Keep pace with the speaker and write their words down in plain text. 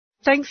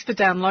Thanks for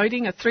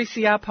downloading a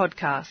 3CR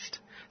podcast.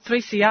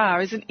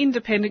 3CR is an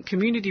independent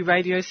community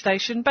radio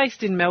station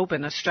based in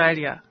Melbourne,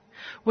 Australia.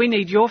 We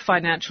need your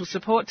financial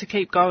support to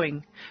keep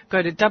going.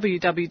 Go to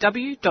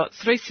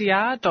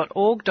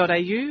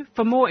www.3cr.org.au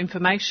for more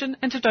information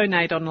and to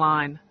donate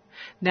online.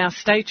 Now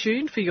stay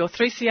tuned for your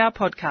 3CR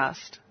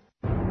podcast.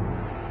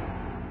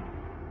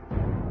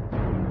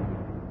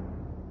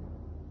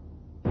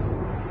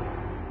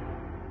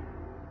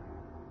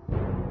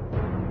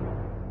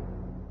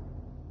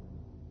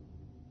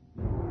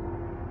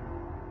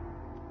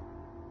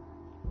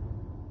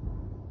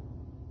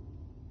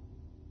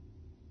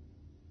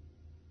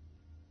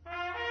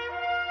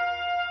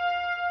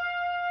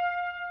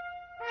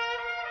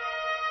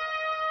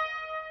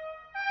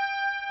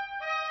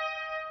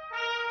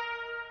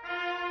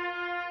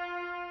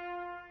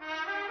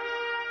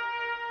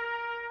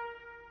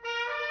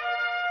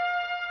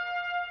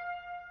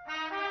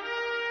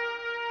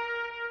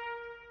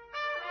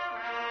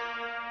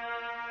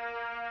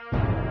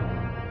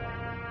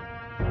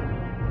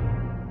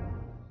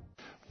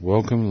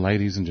 Welcome,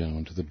 ladies and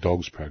gentlemen, to the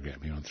Dogs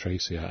program here on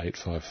 3CR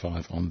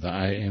 855 on the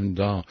AM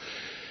dial.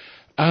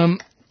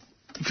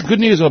 For good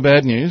news or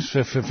bad news,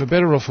 for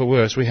better or for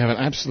worse, we have an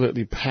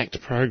absolutely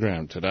packed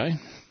program today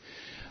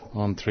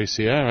on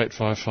 3CR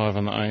 855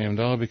 on the AM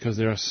dial because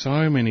there are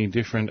so many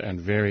different and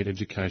varied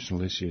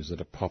educational issues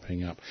that are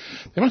popping up.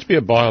 There must be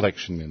a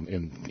by-election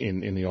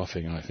in the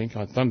offing, I think.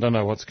 I don't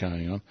know what's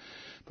going on,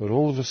 but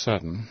all of a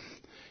sudden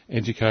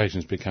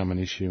education's become an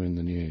issue in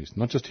the news,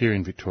 not just here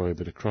in Victoria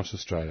but across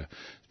Australia.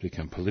 It's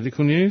become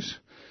political news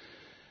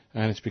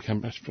and it's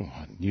become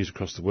news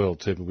across the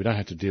world too, but we don't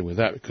have to deal with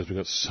that because we've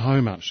got so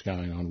much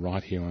going on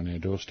right here on our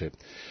doorstep.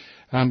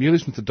 You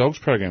listen to the Dogs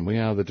program. We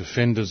are the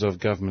defenders of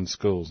government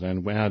schools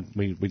and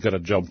we've got a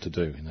job to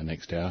do in the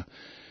next hour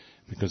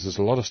because there's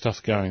a lot of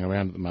stuff going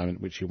around at the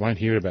moment which you won't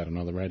hear about on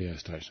other radio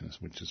stations,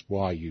 which is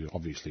why you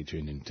obviously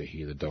tuned in to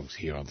hear the Dogs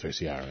here on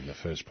 3CR in the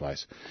first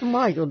place. And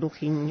why you're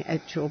looking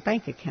at your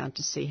bank account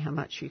to see how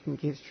much you can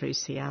give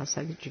 3CR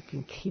so that you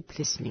can keep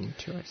listening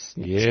to us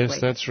next week. Yes,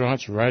 that's right.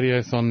 It's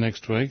Radiothon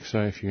next week,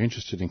 so if you're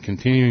interested in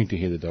continuing to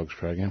hear the Dogs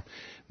program,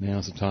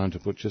 now's the time to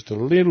put just a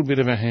little bit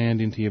of a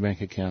hand into your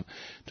bank account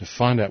to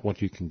find out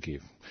what you can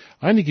give.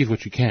 Only give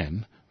what you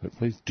can, but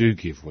please do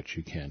give what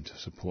you can to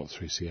support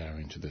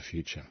 3CR into the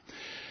future.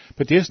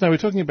 But yes, no, we're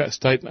talking about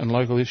state and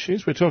local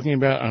issues. We're talking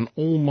about an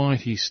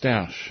almighty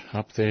stoush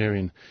up there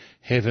in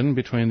heaven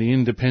between the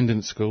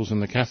independent schools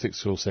and the Catholic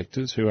school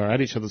sectors who are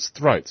at each other's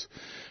throats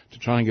to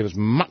try and get as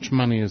much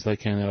money as they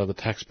can out of the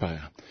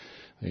taxpayer.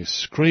 They're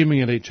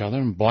screaming at each other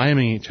and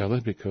blaming each other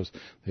because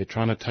they're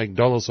trying to take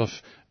dollars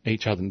off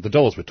each other. The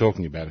dollars we're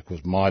talking about, of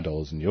course, my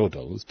dollars and your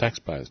dollars,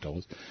 taxpayers'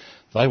 dollars.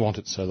 They want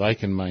it so they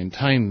can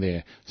maintain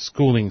their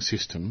schooling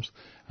systems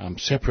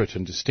separate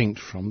and distinct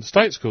from the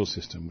state school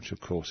system, which,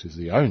 of course, is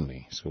the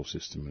only school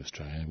system in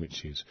Australia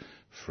which is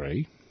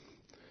free,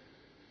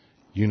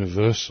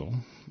 universal,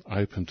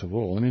 open to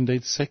all, and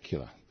indeed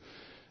secular.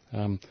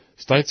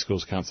 State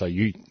schools can't say,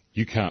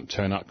 you can't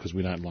turn up because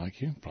we don't like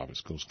you. Private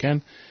schools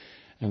can.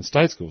 And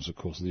state schools, of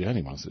course, are the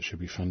only ones that should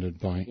be funded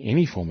by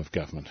any form of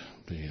government,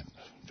 be it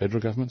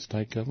federal government,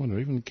 state government, or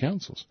even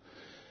councils.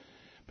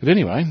 But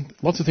anyway,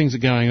 lots of things are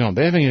going on.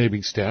 They're having a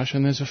big stoush,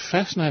 and there's a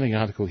fascinating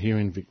article here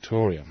in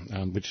Victoria,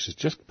 which has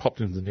just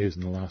popped into the news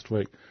in the last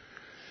week.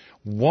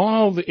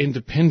 While the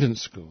independent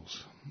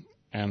schools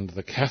and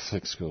the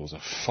Catholic schools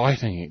are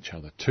fighting each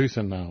other tooth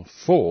and nail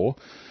for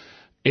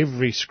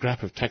every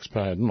scrap of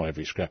taxpayer, not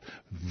every scrap,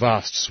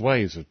 vast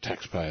swathes of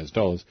taxpayers'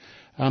 dollars,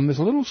 there's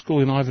a little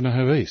school in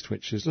Ivanhoe East,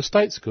 which is a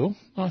state school,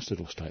 nice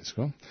little state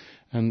school.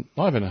 And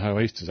Ivanhoe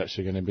East is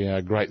actually going to be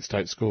our great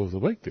state school of the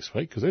week this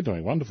week because they're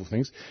doing wonderful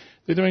things.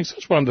 They're doing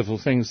such wonderful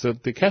things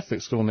that the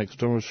Catholic school next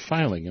door is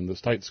failing and the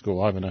state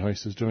school, Ivanhoe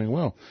East, is doing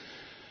well.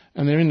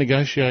 And they're in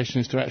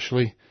negotiations to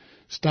actually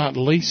start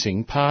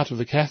leasing part of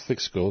the Catholic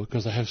school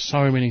because they have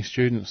so many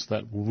students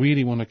that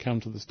really want to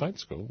come to the state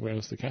school,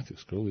 whereas the Catholic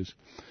school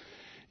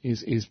is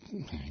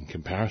in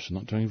comparison,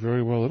 not doing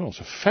very well at all. It's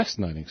a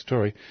fascinating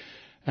story,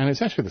 and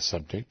it's actually the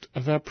subject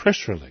of our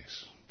press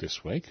release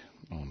this week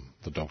on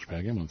the Dogs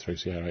program on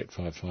 3CR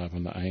 855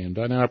 on the AM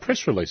dial. Now, our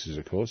press releases,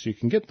 of course, you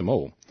can get them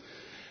all.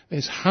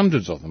 There's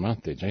hundreds of them,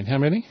 aren't there, Jane? How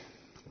many?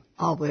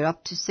 Oh, we're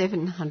up to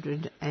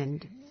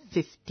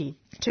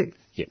 752.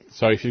 Yeah,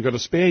 so if you've got a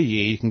spare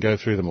year, you can go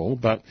through them all,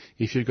 but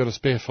if you've got a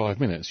spare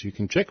 5 minutes, you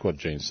can check what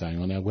Jean's saying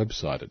on our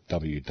website at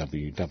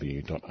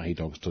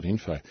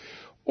www.adogs.info.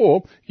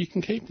 Or you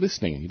can keep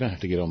listening. You don't have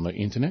to get on the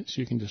internet,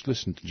 so you can just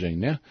listen to Jean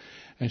now,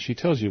 and she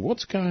tells you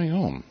what's going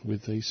on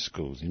with these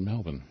schools in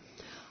Melbourne.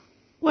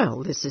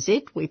 Well, this is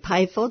it. We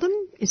pay for them.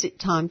 Is it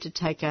time to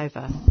take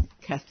over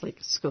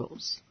Catholic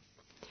schools?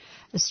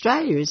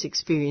 Australia is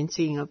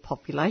experiencing a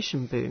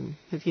population boom.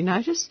 Have you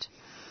noticed?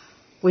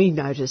 We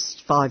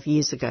noticed 5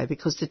 years ago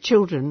because the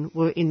children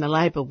were in the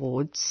labour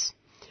wards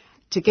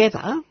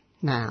together.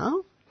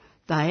 Now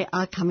they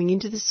are coming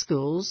into the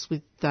schools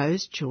with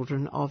those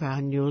children of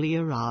our newly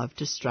arrived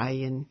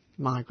Australian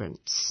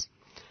migrants.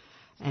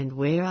 And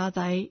where are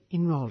they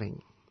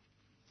enrolling?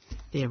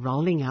 They're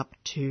rolling up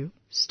to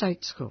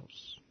state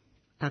schools,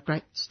 our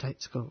great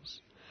state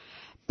schools.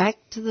 Back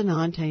to the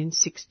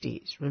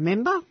 1960s.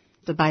 Remember?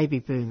 The baby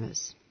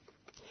boomers.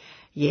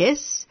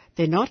 Yes,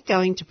 they're not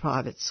going to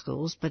private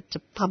schools, but to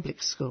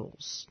public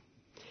schools.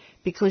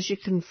 Because you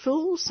can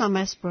fool some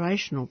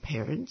aspirational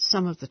parents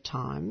some of the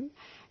time,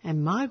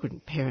 and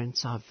migrant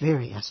parents are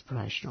very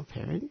aspirational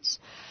parents,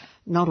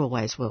 not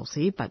always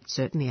wealthy, but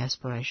certainly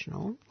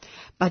aspirational.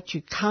 But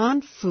you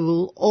can't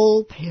fool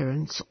all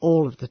parents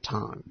all of the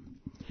time.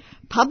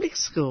 Public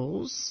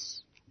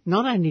schools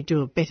not only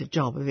do a better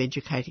job of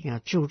educating our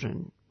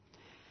children,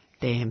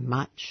 they're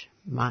much,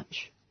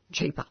 much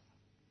cheaper.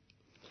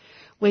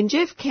 When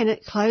Jeff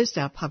Kennett closed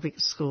our public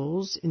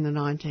schools in the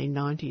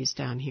 1990s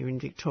down here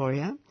in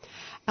Victoria,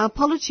 our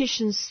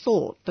politicians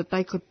thought that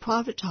they could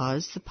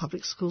privatise the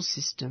public school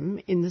system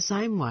in the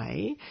same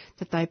way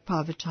that they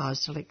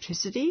privatised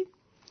electricity.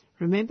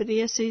 Remember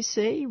the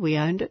SEC? We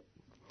owned it.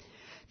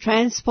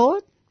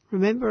 Transport?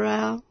 Remember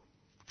our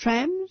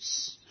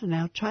trams and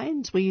our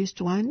trains? We used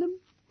to own them.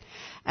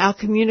 Our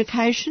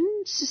communication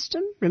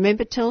system?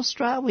 Remember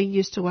Telstra? We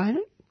used to own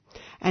it.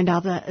 And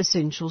other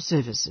essential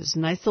services.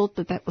 And they thought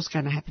that that was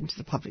going to happen to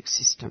the public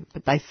system,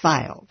 but they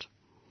failed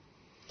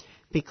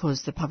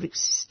because the public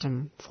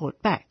system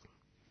fought back.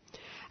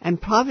 And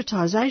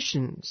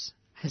privatisations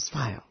has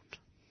failed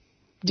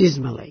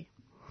dismally,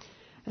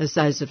 as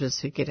those of us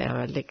who get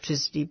our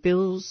electricity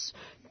bills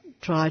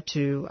try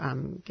to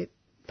get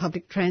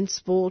public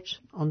transport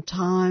on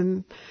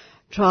time,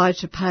 try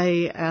to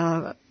pay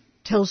our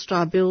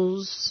Telstra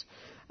bills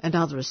and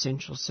other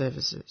essential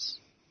services.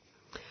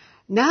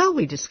 Now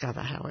we discover,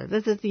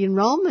 however, that the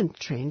enrolment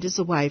trend is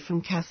away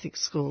from Catholic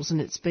schools,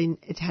 and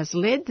it has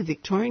led the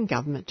Victorian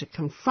government to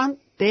confront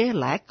their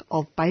lack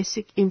of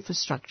basic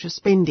infrastructure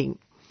spending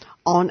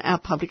on our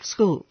public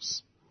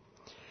schools.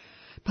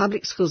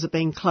 Public schools are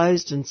being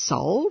closed and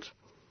sold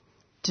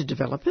to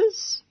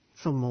developers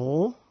for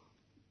more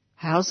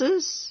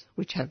houses,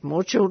 which have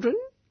more children,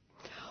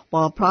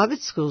 while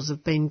private schools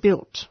have been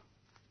built.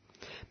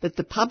 But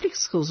the public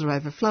schools are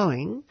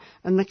overflowing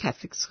and the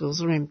Catholic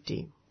schools are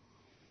empty.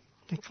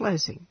 They're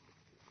closing.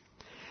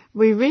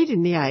 We read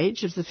in The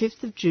Age of the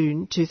 5th of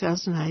June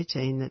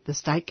 2018 that the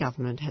state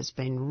government has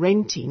been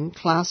renting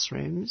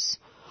classrooms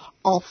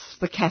off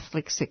the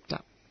Catholic sector.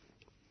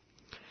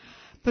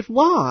 But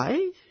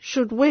why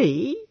should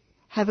we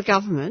have a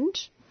government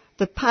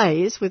that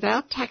pays with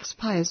our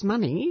taxpayers'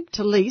 money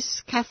to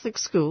lease Catholic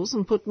schools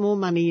and put more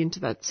money into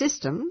that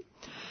system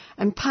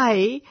and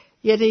pay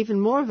yet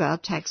even more of our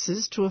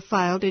taxes to a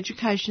failed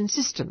education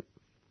system?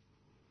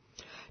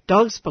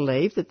 Dogs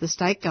believe that the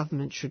state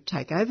government should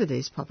take over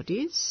these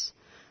properties,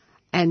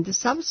 and the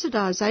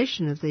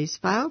subsidisation of these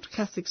failed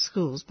Catholic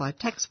schools by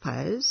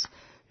taxpayers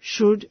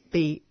should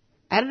be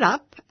added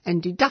up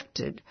and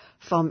deducted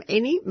from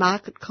any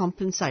market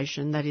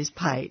compensation that is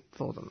paid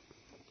for them.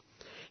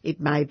 It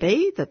may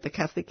be that the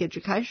Catholic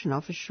Education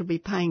Office should be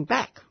paying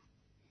back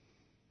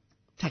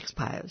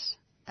taxpayers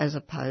as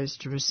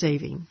opposed to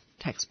receiving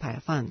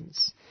taxpayer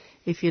funds,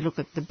 if you look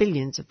at the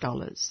billions of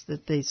dollars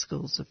that these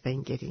schools have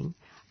been getting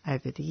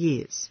over the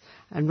years.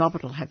 And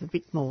Robert will have a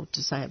bit more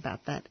to say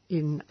about that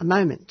in a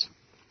moment.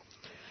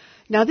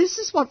 Now, this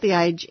is what the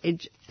Age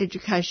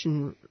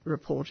education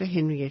reporter,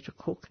 Henrietta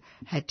Cook,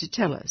 had to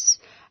tell us.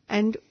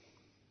 And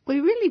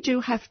we really do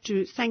have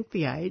to thank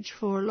the Age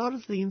for a lot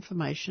of the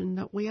information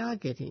that we are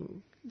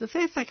getting. The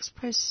Fairfax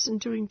Press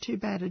isn't doing too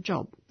bad a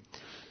job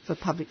for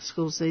public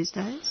schools these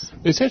days.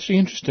 It's actually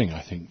interesting,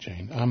 I think,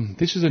 Jane.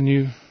 This is a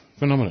new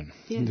phenomenon.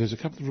 Yeah. There's a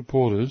couple of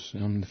reporters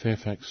on the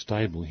Fairfax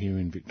stable here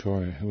in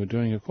Victoria who are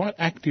doing a quite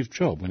active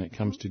job when it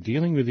comes to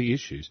dealing with the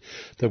issues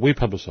that we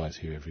publicise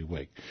here every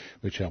week,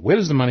 which are, where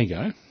does the money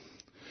go?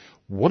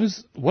 What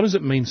does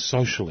it mean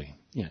socially?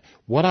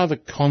 What are the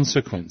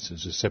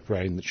consequences of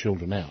separating the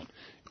children out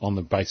on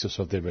the basis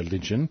of their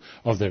religion,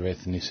 of their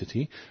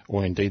ethnicity,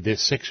 or indeed their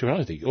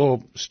sexuality,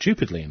 or,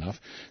 stupidly enough,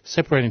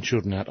 separating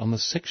children out on the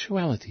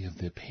sexuality of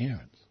their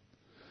parents?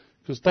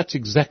 Because that's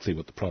exactly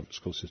what the private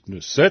school system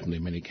does. Certainly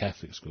many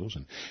Catholic schools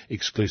and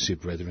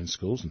exclusive Brethren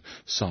schools and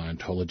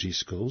Scientology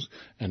schools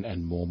and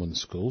Mormon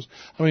schools.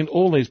 I mean,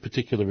 all these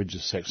particular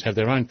religious sects have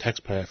their own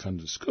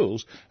taxpayer-funded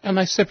schools, and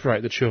they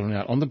separate the children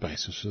out on the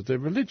basis of their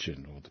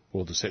religion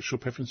or the sexual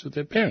preference of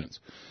their parents.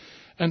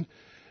 And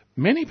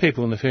many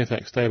people in the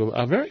Fairfax stable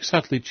are very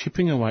subtly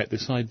chipping away at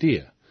this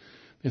idea.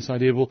 This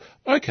idea, well,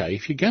 okay,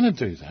 if you're going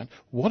to do that,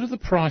 what are the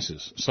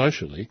prices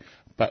socially?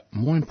 But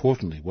more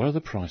importantly, what are the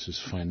prices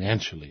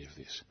financially of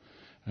this?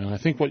 And I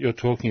think what you're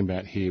talking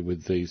about here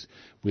with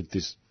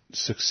this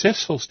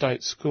successful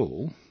state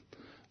school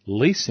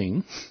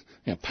leasing,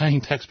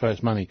 paying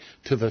taxpayers' money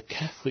to the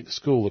Catholic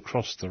school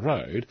across the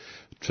road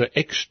to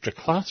extra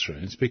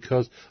classrooms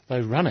because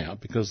they run out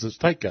because the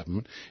state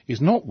government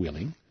is not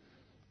willing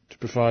to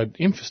provide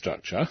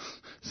infrastructure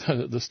so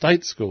that the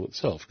state school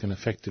itself can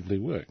effectively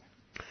work.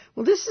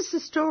 Well, this is the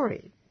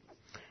story.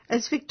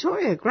 As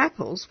Victoria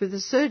grapples with a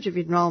surge of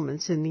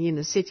enrolments in the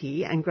inner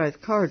city and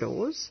growth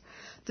corridors,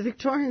 The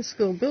Victorian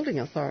School Building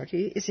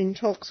Authority is in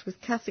talks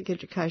with Catholic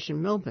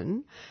Education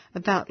Melbourne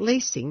about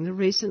leasing the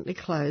recently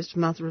closed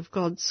Mother of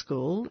God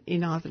School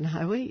in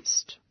Ivanhoe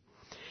East.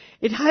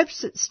 It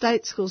hopes that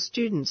state school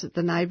students at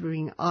the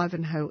neighbouring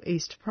Ivanhoe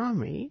East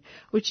Primary,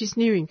 which is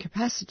nearing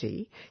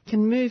capacity,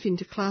 can move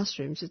into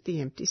classrooms at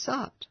the empty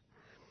site.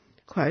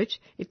 Quote,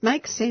 "It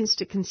makes sense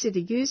to consider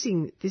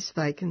using this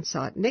vacant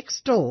site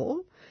next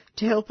door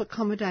to help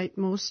accommodate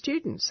more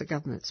students," a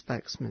government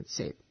spokesman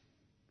said.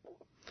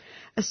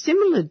 A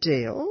similar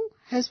deal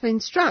has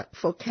been struck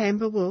for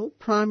Camberwell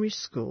Primary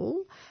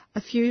School a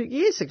few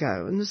years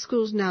ago, and the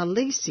school's now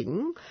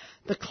leasing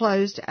the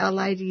closed Our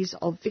Ladies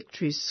of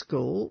Victory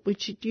School,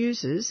 which it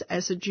uses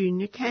as a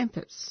junior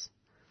campus.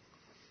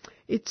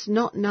 It's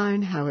not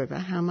known, however,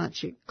 how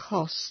much it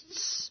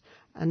costs,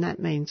 and that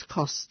means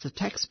costs the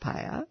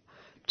taxpayer,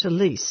 to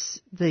lease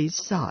these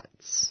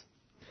sites.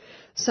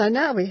 So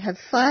now we have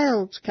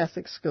failed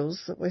Catholic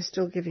schools that we're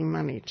still giving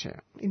money to.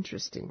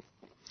 Interesting.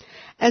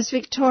 As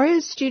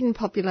Victoria's student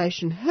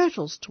population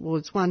hurtles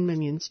towards 1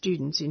 million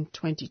students in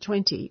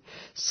 2020,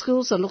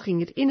 schools are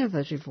looking at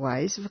innovative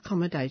ways of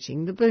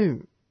accommodating the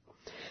boom.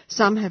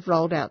 Some have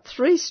rolled out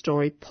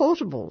 3-storey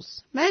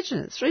portables. Imagine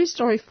it,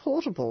 3-storey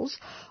portables,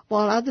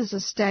 while others are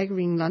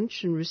staggering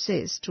lunch and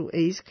recess to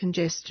ease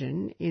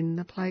congestion in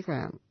the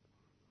playground.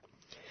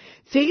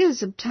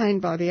 Figures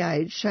obtained by The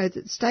Age show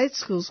that state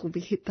schools will be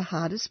hit the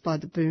hardest by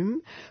the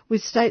boom,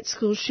 with state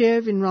schools' share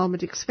of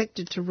enrolment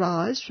expected to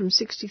rise from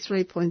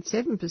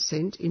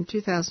 63.7% in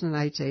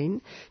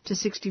 2018 to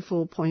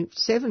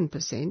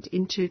 64.7%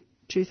 in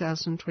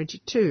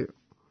 2022.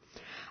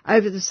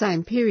 Over the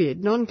same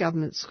period,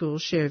 non-government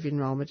schools' share of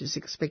enrolment is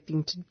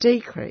expecting to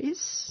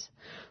decrease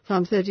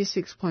from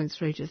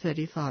 36.3 to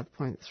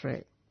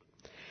 35.3.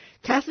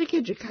 Catholic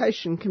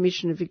Education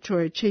Commissioner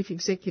Victoria Chief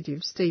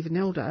Executive Stephen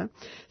Elder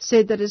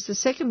said that as the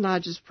second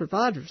largest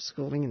provider of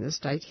schooling in the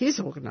state,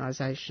 his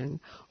organisation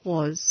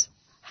was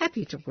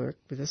happy to work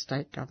with the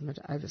state government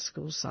over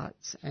school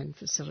sites and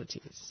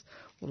facilities.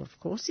 Well, of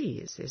course he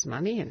is. There's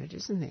money in it,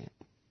 isn't there?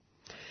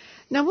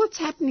 Now, what's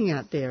happening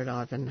out there at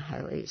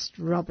Ivanhoe East?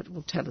 Robert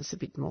will tell us a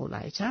bit more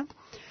later.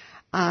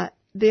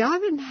 The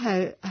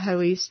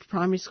Ivanhoe East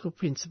Primary School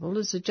principal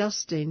is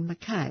Justine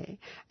McKay,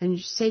 and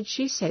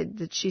she said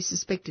that she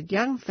suspected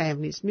young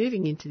families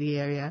moving into the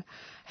area,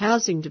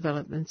 housing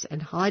developments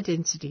and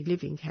high-density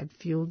living had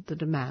fuelled the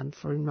demand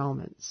for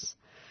enrolments.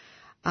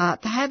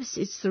 Perhaps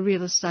it's the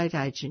real estate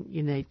agent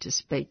you need to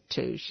speak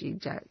to, she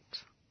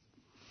joked.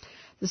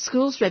 The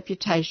school's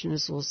reputation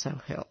has also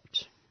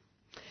helped.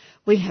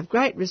 We have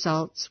great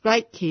results,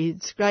 great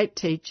kids, great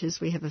teachers.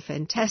 We have a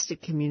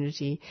fantastic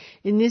community.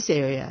 In this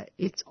area,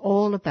 it's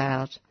all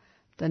about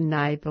the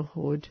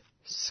neighbourhood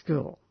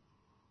school.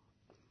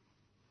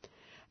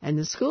 And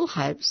the school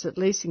hopes that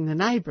leasing the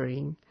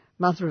neighbouring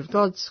Mother of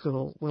God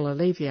School will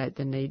alleviate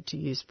the need to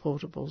use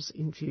portables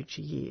in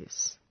future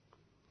years.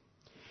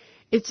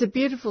 It's a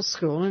beautiful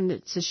school and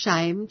it's a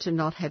shame to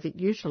not have it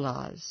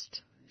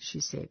utilised, she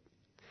said.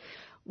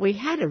 We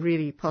had a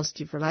really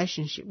positive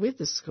relationship with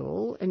the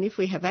school, and if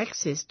we have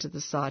access to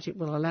the site, it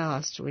will allow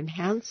us to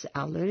enhance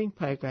our learning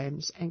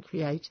programs and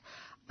create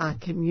a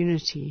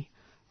community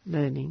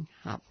learning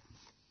hub.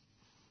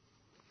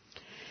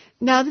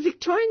 Now, the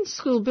Victorian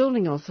School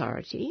Building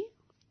Authority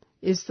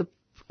is the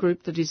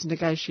group that is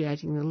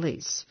negotiating the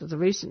lease for the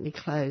recently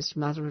closed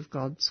Mother of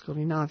God School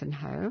in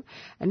Ivanhoe,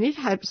 and it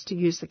hopes to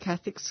use the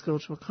Catholic school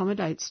to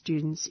accommodate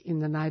students in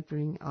the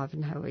neighbouring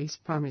Ivanhoe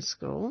East Primary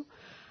School.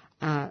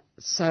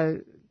 So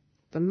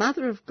the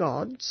Mother of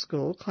God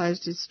School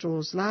closed its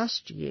doors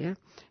last year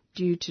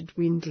due to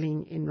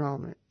dwindling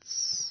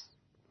enrolments.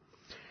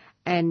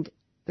 And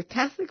the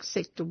Catholic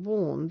sector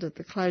warned that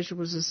the closure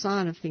was a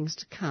sign of things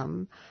to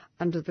come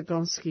under the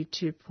Gonski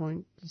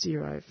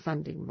 2.0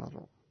 funding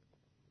model.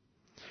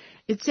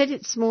 It said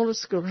its smaller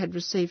school had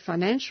received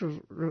financial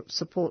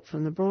support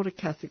from the broader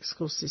Catholic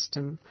school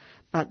system,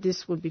 but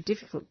this would be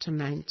difficult to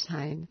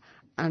maintain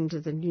under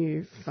the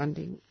new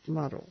funding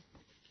model.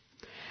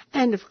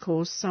 And, of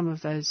course, some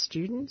of those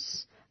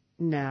students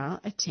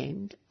now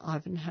attend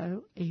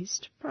Ivanhoe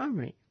East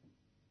Primary.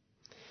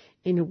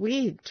 In a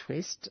weird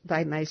twist,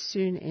 they may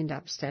soon end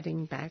up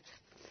studying back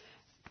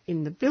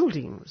in the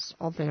buildings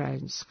of their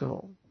own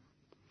school.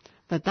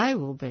 But they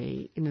will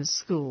be in a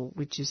school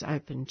which is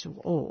open to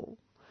all,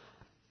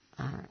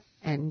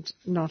 and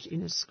not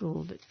in a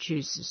school that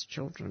chooses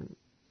children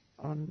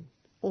on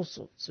all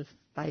sorts of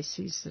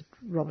bases that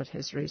Robert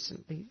has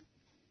recently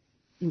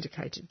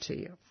indicated to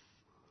you.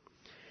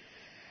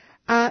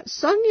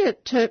 Sonia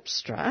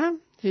Terpstra,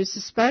 who's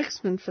the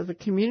spokesman for the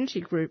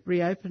community group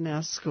Reopen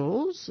Our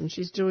Schools, and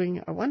she's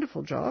doing a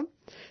wonderful job,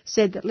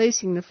 said that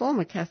leasing the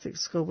former Catholic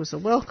school was a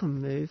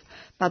welcome move,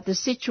 but the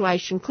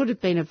situation could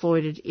have been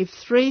avoided if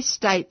 3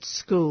 state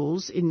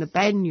schools in the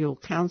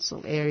Banyule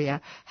Council area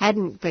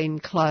hadn't been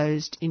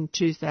closed in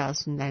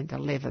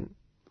 2011.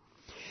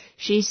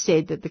 She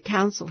said that the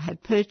council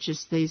had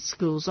purchased these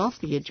schools off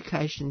the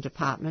Education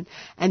Department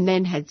and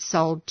then had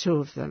sold 2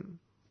 of them.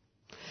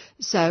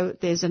 So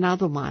there's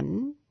another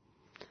one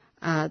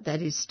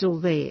that is still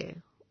there,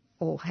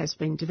 or has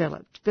been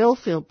developed.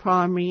 Belfield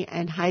Primary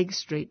and Hague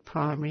Street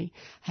Primary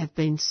have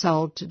been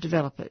sold to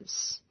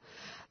developers.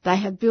 They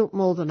have built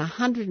more than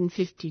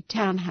 150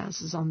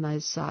 townhouses on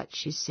those sites,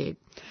 she said,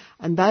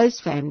 and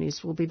those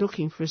families will be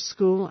looking for a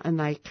school and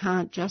they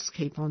can't just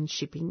keep on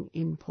shipping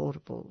in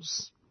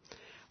portables.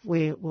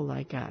 Where will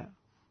they go?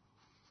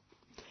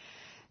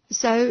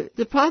 So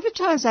the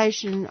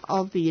privatisation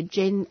of the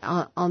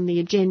on the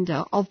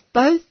agenda of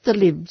both the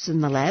Libs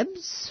and the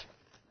Labs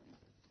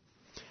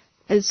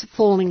is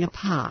falling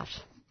apart.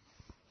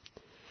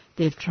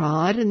 They've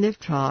tried and they've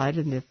tried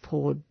and they've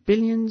poured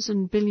billions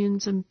and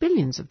billions and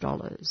billions of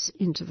dollars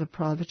into the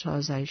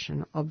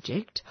privatisation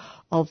object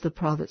of the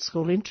private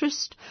school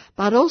interest,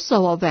 but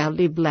also of our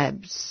Lib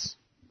Labs.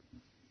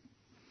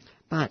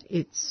 But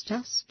it's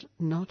just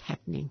not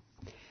happening.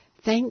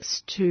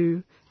 Thanks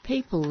to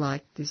people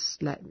like this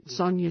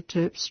Sonia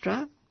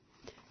Terpstra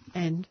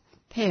and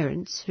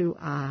parents who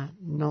are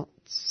not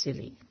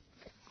silly.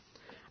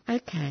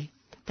 Okay,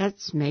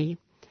 that's me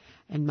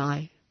and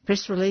my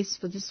press release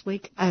for this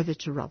week. Over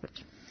to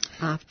Robert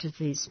after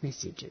these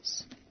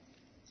messages.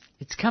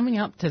 It's coming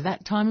up to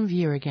that time of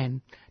year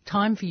again.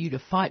 Time for you to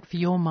fight for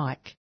your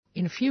mic.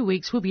 In a few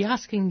weeks, we'll be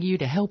asking you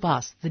to help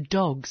us, the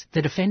dogs,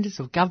 the defenders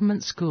of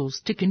government schools,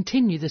 to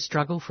continue the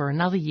struggle for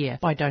another year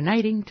by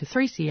donating to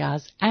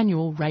 3CR's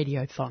annual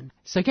Radiothon.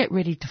 So get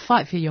ready to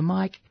fight for your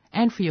mic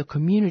and for your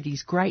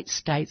community's great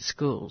state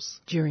schools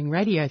during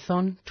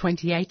Radiothon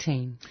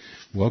 2018.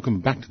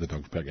 Welcome back to the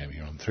Dogs Program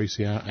here on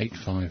 3CR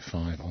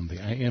 855 on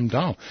the AM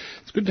dial.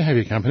 It's good to have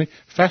your company.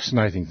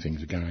 Fascinating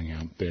things are going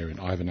out there in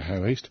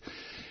Ivanhoe East.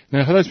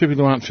 Now, for those people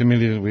who aren't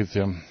familiar with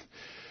the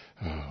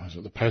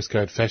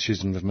postcode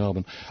fascism of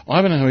Melbourne,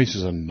 Ivanhoe East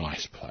is a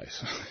nice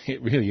place.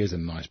 It really is a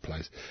nice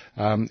place.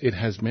 It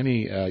has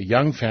many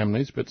young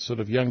families, but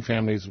sort of young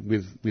families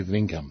with an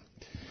income.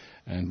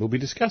 And we'll be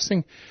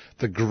discussing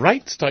the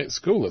great state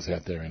school that's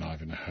out there in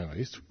Ivanhoe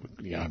East,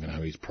 the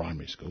Ivanhoe East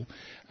Primary School,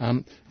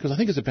 because I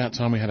think it's about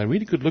time we had a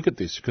really good look at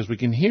this, because we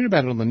can hear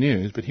about it on the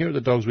news, but here at the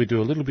Dogs we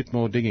do a little bit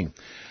more digging.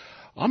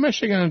 I'm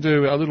actually going to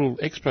do a little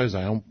expose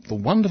on the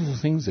wonderful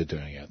things they're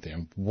doing out there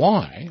and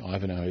why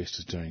Ivanhoe East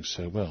is doing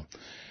so well.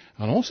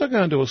 I'm also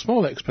going to do a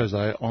small expose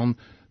on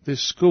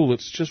this school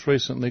that's just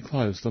recently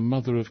closed, the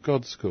Mother of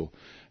God School,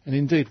 and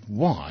indeed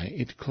why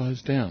it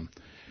closed down.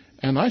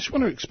 And I just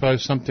want to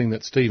expose something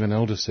that Stephen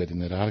Elder said in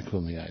that article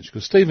in The Age,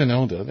 because Stephen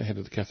Elder, the head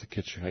of the Catholic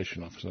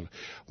Education Office,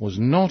 was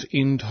not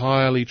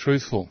entirely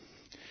truthful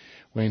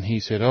when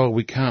he said,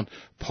 we can't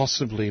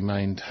possibly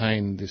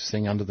maintain this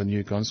thing under the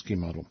new Gonski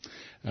model.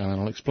 And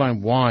I'll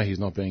explain why he's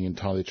not being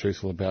entirely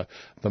truthful about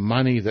the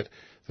money that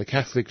the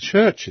Catholic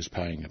Church is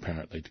paying,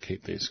 apparently, to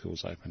keep these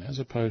schools open, as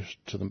opposed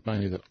to the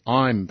money that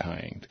I'm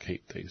paying to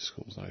keep these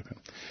schools open.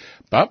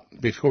 But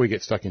before we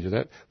get stuck into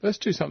that, let's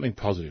do something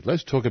positive.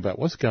 Let's talk about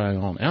what's going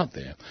on out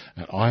there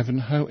at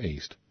Ivanhoe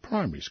East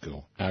Primary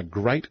School, our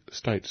great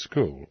state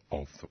school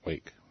of the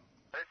week.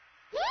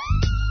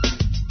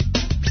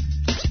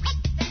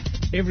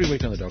 Every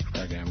week on the Dogs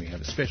Program we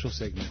have a special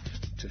segment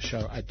to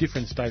show a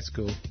different state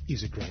school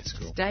is a great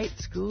school. State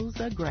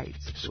schools are great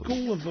schools.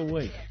 School of the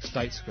week.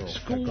 State school.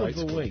 School of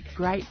the week.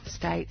 Great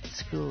state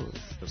schools.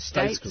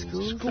 State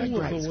schools.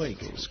 School of the week.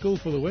 School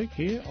for the week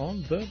here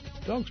on the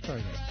Dogs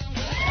Program.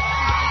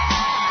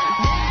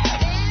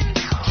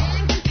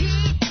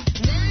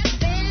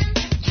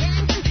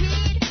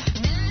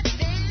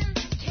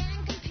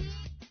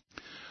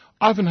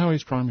 Ivanhoe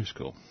East Primary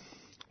School.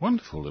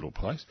 Wonderful little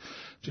place.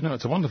 Do you know,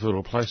 it's a wonderful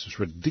little place.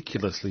 It's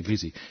ridiculously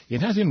busy.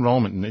 It has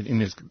enrolment in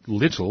this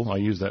little, I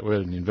use that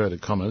word in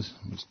inverted commas.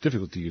 It's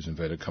difficult to use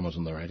inverted commas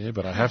on the radio,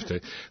 but I have to.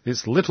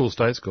 This little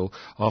state school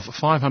of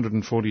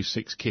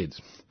 546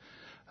 kids.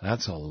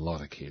 That's a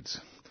lot of kids.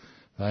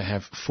 They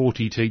have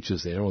 40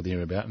 teachers there or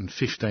thereabout and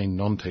 15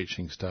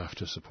 non-teaching staff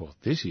to support.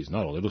 This is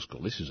not a little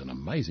school. This is an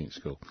amazing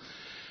school.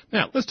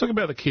 Now, let's talk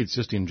about the kids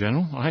just in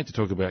general. I hate to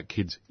talk about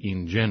kids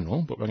in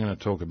general, but we're going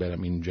to talk about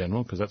them in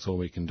general because that's all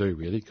we can do,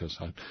 really, because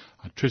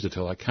truth to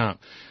tell, I can't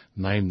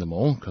name them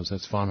all because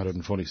that's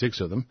 546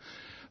 of them.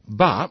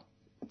 But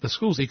the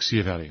school's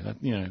ICSEA value,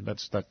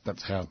 that's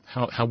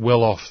how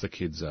well off the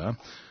kids are.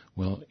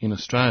 Well, in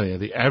Australia,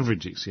 the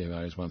average ICSEA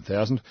value is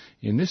 1,000.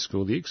 In this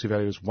school, the ICSEA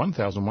value is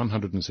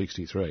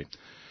 1,163.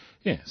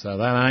 Yeah, so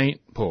that ain't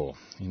poor.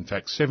 In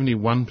fact,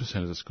 71%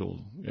 of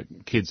the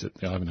kids at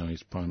the Ivanhoe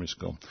East Primary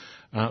School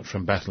aren't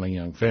from battling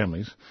young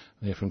families.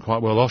 They're from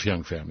quite well-off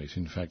young families.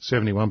 In fact,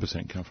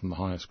 71% come from the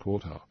highest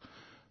quartile.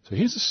 So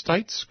here's a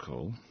state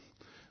school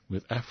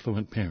with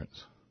affluent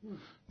parents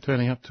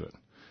turning up to it.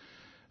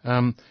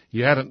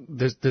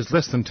 There's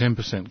less than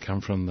 10% come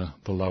from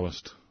the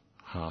lowest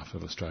half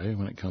of Australia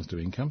when it comes to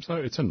income. So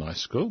it's a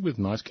nice school with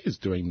nice kids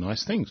doing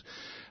nice things.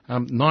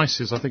 Nice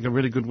is, I think, a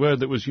really good word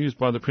that was used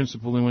by the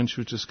principal when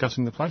she was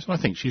discussing the place, and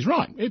I think she's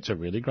right. It's a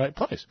really great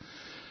place.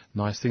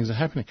 Nice things are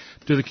happening.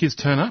 Do the kids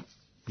turn up?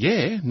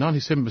 Yeah,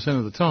 97%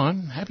 of the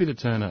time, happy to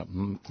turn up.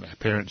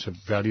 Parents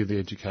value the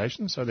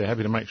education, so they're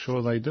happy to make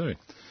sure they do.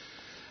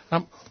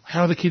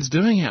 How are the kids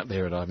doing out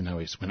there at Ivanhoe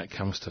East when it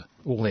comes to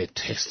all their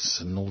tests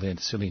and all their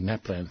silly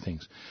NAPLAN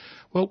things?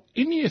 Well,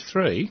 in Year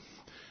 3,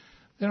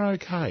 they're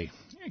okay.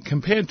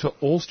 Compared to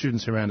all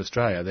students around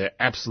Australia, they're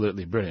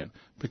absolutely brilliant.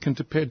 But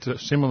compared to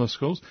similar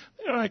schools,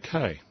 they're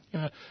okay.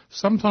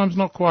 Sometimes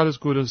not quite as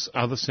good as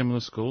other similar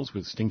schools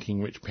with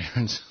stinking rich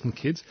parents and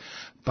kids.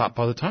 But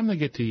by the time they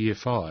get to Year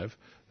 5,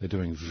 they're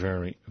doing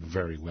very,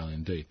 very well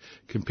indeed.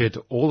 Compared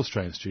to all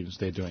Australian students,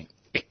 they're doing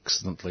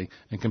excellently.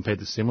 And compared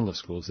to similar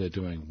schools, they're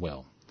doing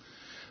well.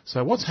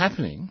 So what's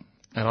happening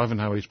at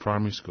Ivanhoe East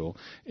Primary School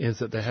is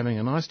that they're having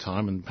a nice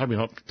time and probably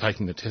not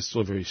taking the tests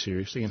all very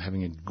seriously and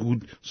having a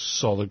good,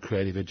 solid,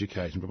 creative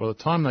education. But by the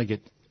time they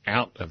get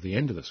out of the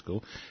end of the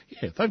school,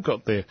 they've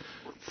got their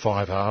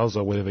 5 R's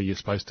or whatever you're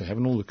supposed to have,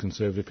 and all the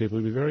conservative people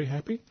will be very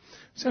happy.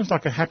 Sounds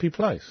like a happy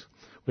place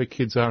where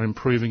kids are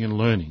improving and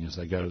learning as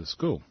they go to the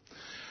school.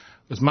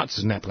 As much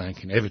as NAPLAN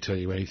can ever tell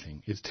you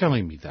anything, it's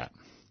telling me that.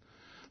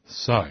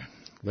 So,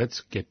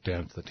 let's get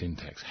down to the tin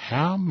tacks.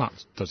 How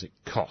much does it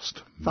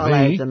cost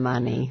Follow the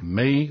money.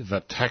 Me,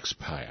 the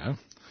taxpayer,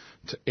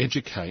 to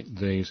educate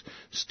these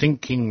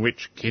stinking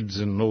rich kids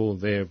and all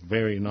their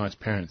very nice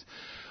parents?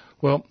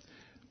 Well,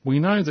 we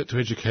know that to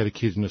educate a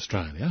kid in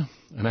Australia,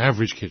 an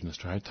average kid in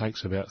Australia,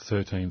 takes about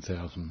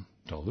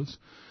 $13,000.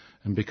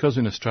 And because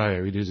in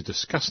Australia it is a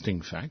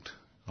disgusting fact,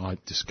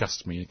 it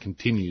disgusts me, it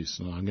continues,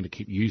 and I'm going to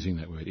keep using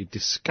that word, it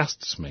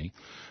disgusts me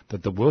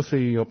that the wealthier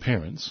your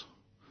parents,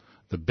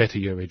 the better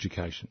your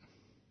education.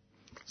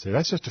 So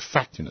that's just a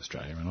fact in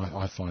Australia, and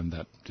I find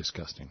that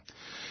disgusting.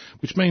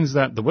 Which means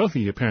that the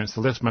wealthier your parents,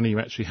 the less money you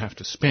actually have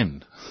to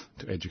spend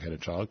to educate a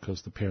child,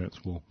 because the parents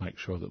will make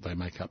sure that they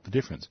make up the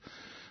difference.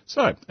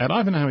 So, at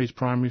Ivanhoe East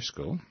Primary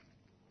School,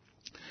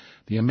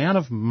 the amount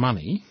of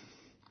money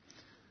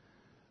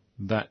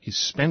that is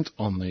spent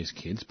on these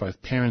kids,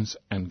 both parents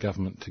and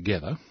government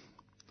together,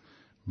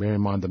 bear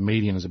in mind the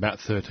median is about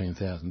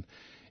 $13,000,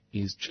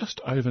 is just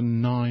over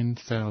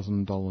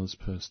 $9,000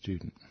 per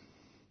student.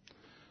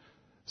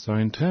 So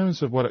in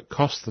terms of what it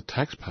costs the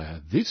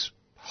taxpayer, this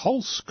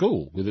whole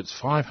school with its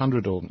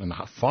 500 and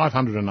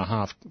a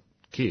half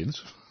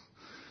kids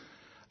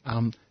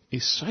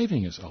is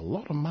saving us a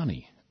lot of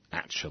money,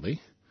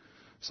 actually.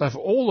 So for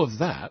all of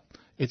that,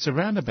 it's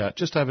around about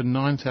just over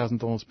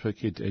 $9,000 per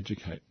kid to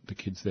educate the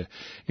kids there.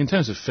 In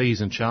terms of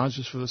fees and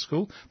charges for the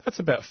school, that's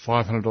about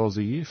 $500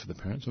 a year for the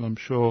parents, and I'm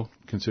sure,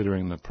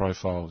 considering the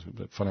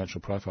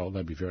financial profile,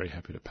 they'd be very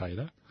happy to pay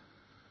that.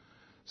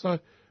 So,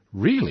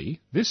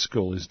 really, this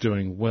school is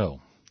doing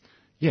well.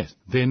 Yes,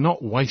 they're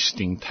not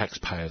wasting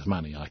taxpayers'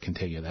 money, I can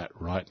tell you that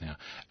right now.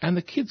 And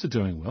the kids are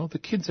doing well, the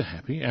kids are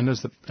happy, and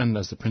as the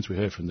we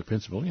heard from the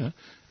principal,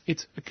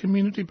 it's a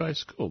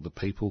community-based school. The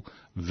people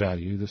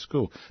value the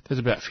school. There's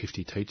about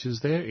 50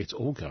 teachers there. It's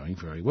all going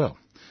very well.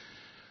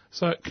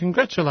 So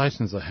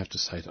congratulations, I have to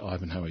say, to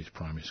Ivanhoe East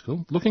Primary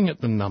School. Looking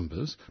at the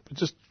numbers, but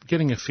just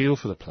getting a feel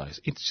for the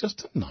place, it's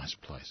just a nice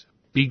place,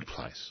 big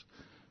place,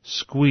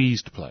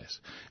 squeezed place.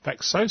 In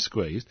fact, so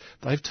squeezed,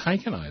 they've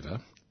taken over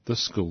the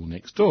school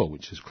next door,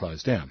 which is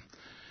closed down.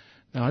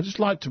 Now, I'd just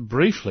like to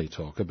briefly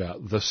talk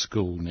about the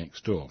school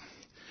next door.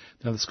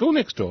 Now, the school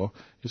next door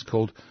is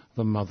called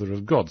the Mother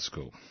of God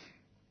School.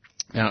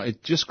 Now,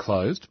 it just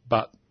closed,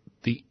 but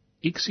the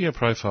ICSEA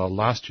profile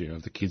last year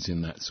of the kids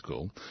in that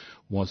school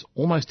was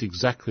almost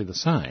exactly the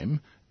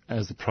same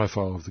as the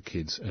profile of the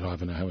kids at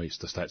Ivanhoe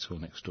East, the state school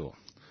next door.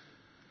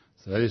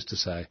 So that is to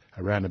say,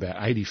 around about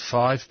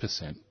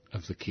 85%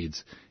 of the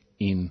kids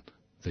in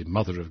the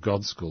Mother of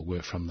God School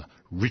were from the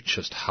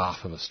richest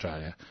half of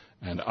Australia,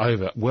 and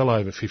well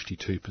over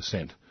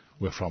 52%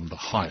 were from the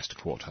highest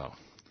quartile.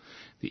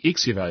 The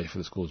ICSEA value for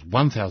the school is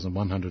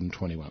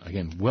 1,121,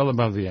 again, well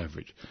above the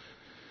average.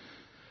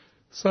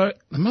 So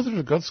the Mother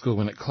of God School,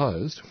 when it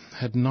closed,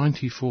 had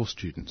 94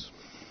 students.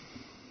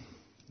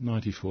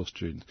 94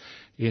 students.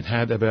 It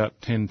had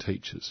about 10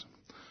 teachers.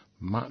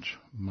 Much,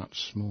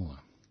 much smaller.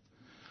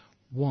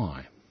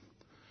 Why?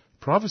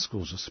 Private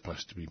schools are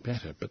supposed to be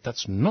better, but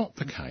that's not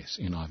the case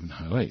in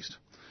Ivanhoe East.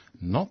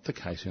 Not the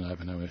case in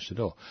Ivanhoe East at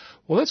all.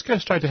 Well, let's go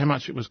straight to how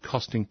much it was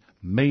costing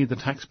me, the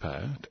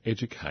taxpayer, to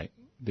educate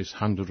this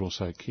 100 or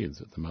so kids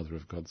at the Mother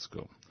of God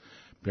School.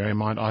 Bear in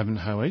mind,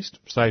 Ivanhoe East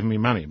saving me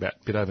money, about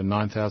a bit over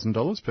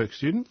 $9,000 per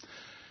student.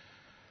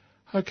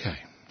 Okay,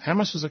 how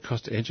much does it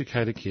cost to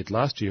educate a kid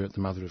last year at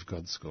the Mother of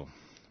God School?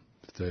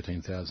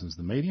 $13,000 is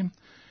the median.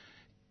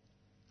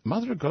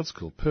 Mother of God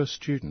School per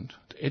student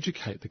to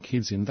educate the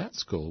kids in that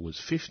school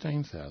was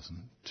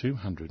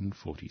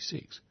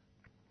 $15,246.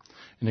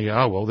 And you go,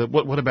 oh, well,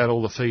 what about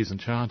all the fees and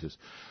charges?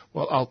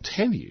 Well, I'll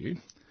tell you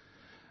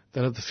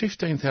that of the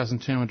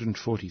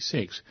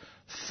 $15,246,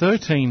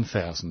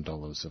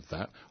 $13,000 of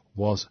that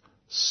was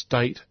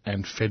state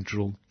and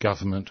federal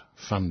government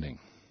funding.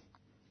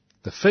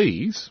 The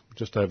fees,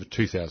 just over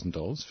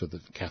 $2,000 for the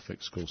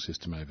Catholic school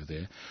system over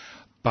there.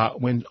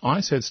 But when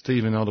I said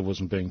Stephen Elder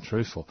wasn't being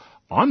truthful,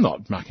 I'm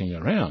not mucking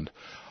around.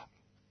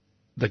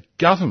 The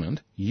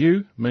government,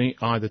 you, me,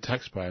 I, the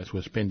taxpayers,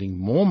 were spending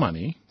more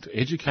money to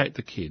educate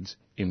the kids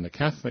in the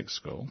Catholic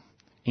school.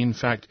 In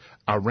fact,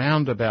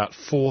 around about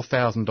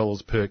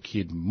 $4,000 per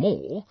kid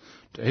more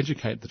to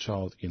educate the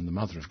child in the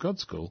Mother of God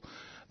School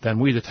than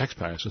we, the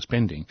taxpayers, are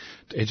spending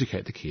to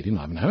educate the kid in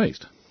Ivanhoe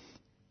East.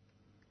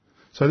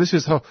 So this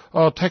is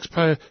how,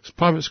 taxpayers,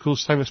 private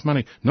schools save us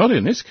money. Not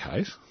in this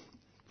case.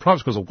 Private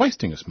schools are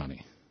wasting us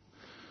money.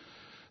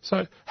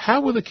 So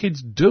how were the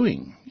kids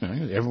doing? You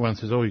know, everyone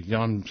says,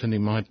 I'm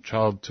sending my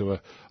child to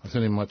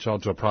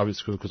a private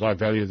school because I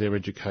value their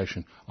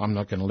education. I'm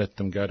not going to let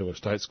them go to a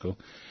state school.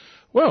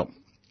 Well,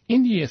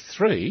 in year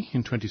 3,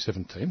 in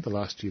 2017, the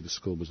last year the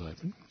school was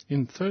open,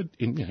 in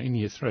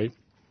year 3,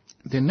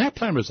 their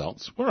NAPLAN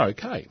results were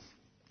okay.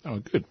 They were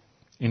good.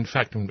 In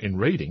fact, in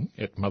reading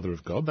at Mother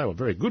of God, they were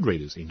very good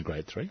readers in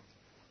grade 3.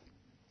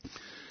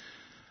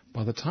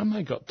 By the time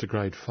they got to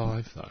grade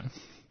 5, though,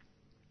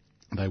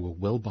 they were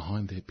well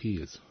behind their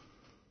peers.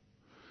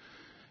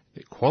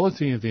 The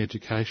quality of the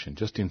education,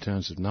 just in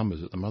terms of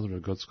numbers, at the Mother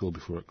of God school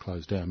before it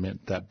closed down,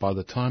 meant that by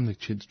the time the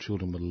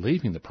children were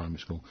leaving the primary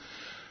school,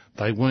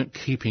 they weren't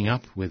keeping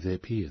up with their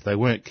peers. They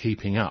weren't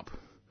keeping up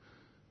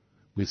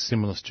with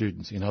similar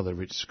students in other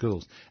rich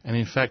schools. And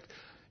in fact,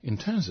 in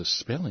terms of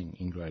spelling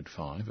in grade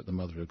 5 at the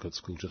Mother of God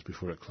school just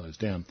before it closed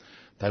down,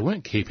 they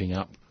weren't keeping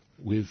up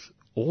with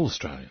all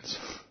Australians.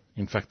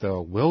 In fact, they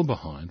were well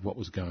behind what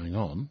was going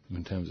on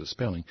in terms of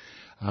spelling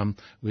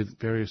with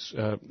various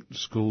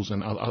schools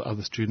and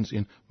other students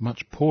in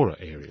much poorer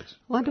areas.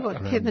 I wonder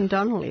what Kevin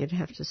Donnelly would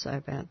have to say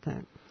about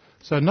that.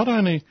 So not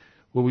only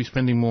were we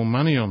spending more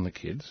money on the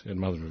kids at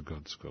Mother of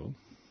God school,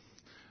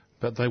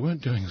 but they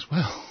weren't doing as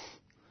well.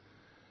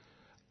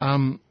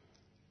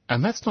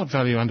 And that's not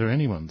value under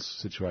anyone's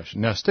situation.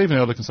 Now, Stephen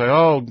Elder can say,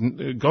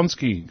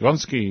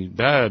 Gonski,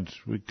 bad.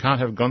 We can't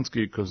have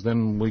Gonski because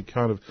then we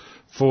can't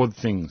afford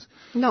things.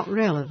 Not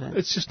relevant.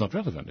 It's just not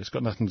relevant. It's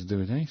got nothing to do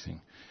with anything.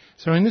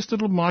 So in this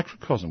little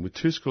microcosm with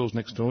 2 schools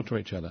next door to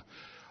each other,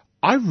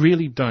 I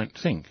really don't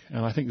think,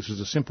 and I think this is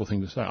a simple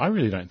thing to say, I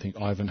really don't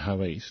think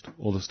Ivanhoe East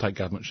or the state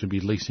government should be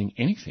leasing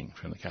anything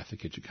from the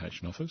Catholic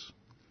Education Office.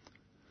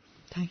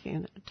 Take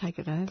it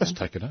over. Just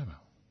take it over.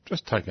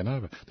 Just take it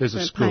over. There's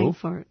a school. We're paying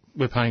for it.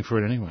 We're paying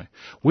for it anyway.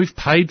 We've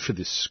paid for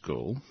this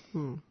school.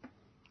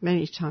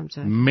 Many times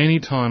over. Many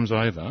times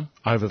over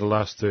the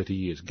last 30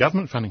 years.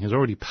 Government funding has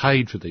already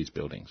paid for these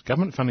buildings.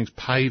 Government funding's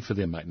paid for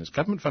their maintenance.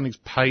 Government funding's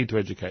paid to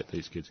educate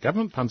these kids.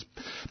 Government funds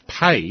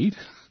paid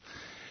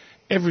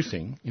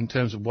everything in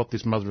terms of what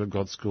this Mother of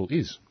God school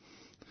is.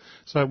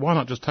 So why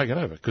not just take it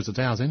over? Because it's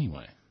ours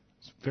anyway.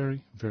 It's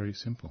very, very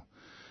simple.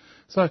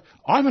 So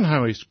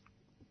Ivanhoe East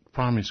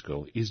Primary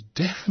School is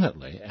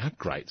definitely our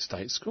great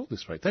state school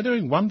this week. They're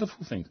doing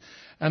wonderful things.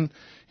 And,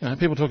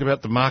 people talk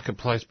about the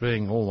marketplace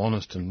being all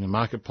honest and the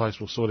marketplace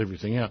will sort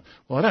everything out.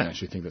 Well, I don't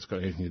actually think that's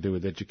got anything to do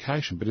with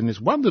education. But in this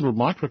one little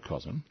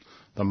microcosm,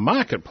 the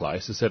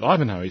marketplace has said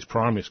Ivanhoe East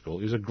Primary School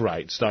is a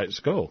great state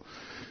school.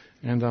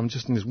 And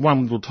just in this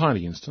one little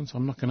tiny instance,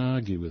 I'm not going to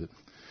argue with it.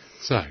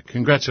 So,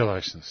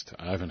 congratulations to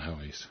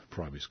Ivanhoe East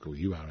Primary School.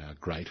 You are our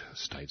great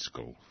state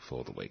school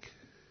for the week.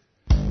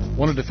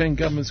 Want to defend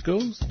government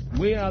schools?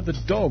 We are the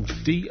Dogs,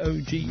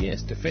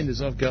 D-O-G-S, Defenders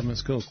of Government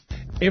Schools.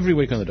 Every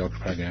week on the Dogs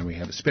program we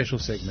have a special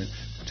segment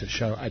to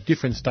show a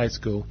different state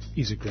school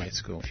is a great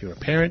school. If you're a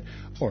parent,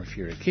 or if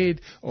you're a kid,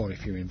 or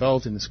if you're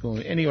involved in the school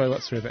in any way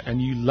whatsoever and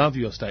you love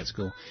your state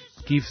school,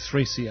 give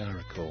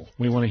 3CR a call.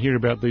 We want to hear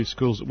about these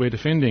schools that we're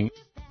defending.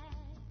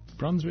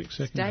 Brunswick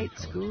Secondary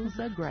State schools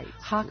are great.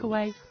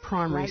 Harkaway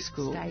Primary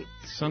School.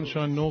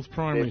 Sunshine North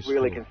Primary School.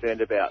 They're really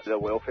concerned about the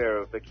welfare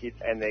of the kids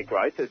and their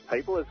growth as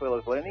people as well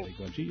as learning.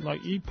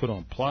 You put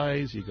on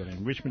plays, you've got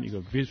enrichment,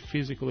 you've got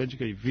physical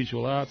education,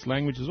 visual arts,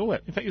 languages, all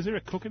that. In fact, is there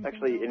a cooking?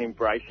 Actually, an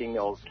embracing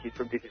of kids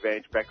from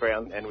disadvantaged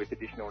backgrounds and with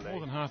additional needs.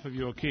 More than half of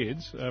your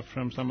kids are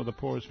from some of the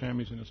poorest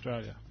families in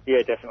Australia.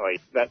 Yeah, definitely.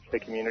 That's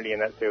the community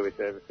and that's who we're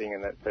servicing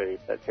and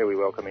that's who we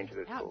welcome into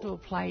the school. Outdoor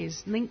play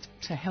is linked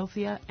to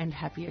healthier and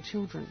happier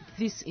children.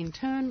 This, in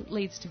turn,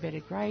 leads to better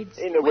grades.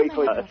 In the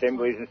weekly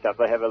assemblies and stuff,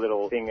 they have a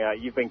little thing,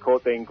 you've been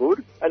caught being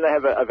good, and they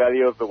have a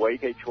value of the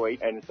week each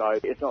week, and so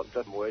it's not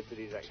just words, it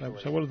is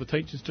actually. So what do the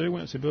teachers do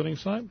when it's a building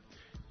site?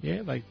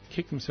 Yeah, they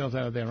kick themselves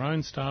out of their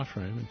own staff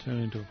room and turn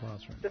it into a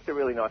classroom. Just a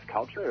really nice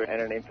culture and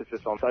an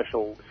emphasis on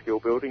social skill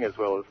building as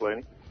well as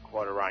learning.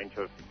 Quite a range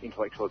of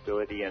intellectual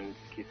ability and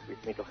kids with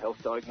mental health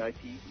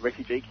diagnoses.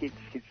 Refugee kids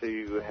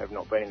who have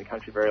not been in the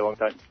country very long,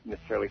 don't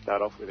necessarily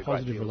start off with a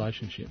positive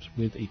relationships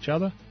with each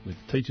other, with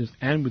teachers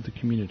and with the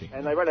community.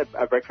 And they run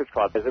a breakfast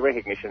club. There's a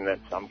recognition that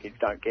some kids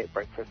don't get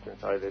breakfast and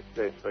so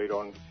there's food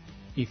on.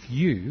 If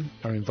you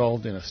are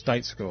involved in a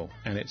state school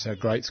and it's a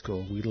great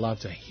school, we'd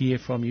love to hear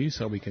from you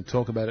so we can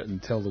talk about it and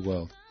tell the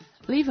world.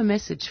 Leave a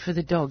message for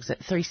the Dogs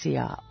at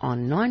 3CR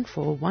on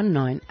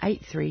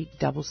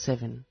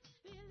 94198377.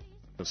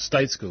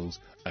 State schools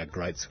are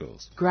great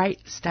schools.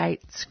 Great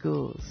state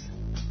schools.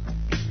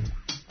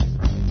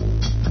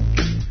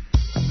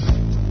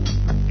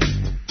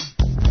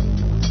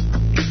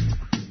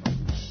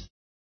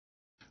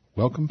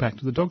 Welcome back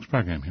to the Dogs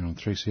program here on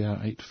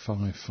 3CR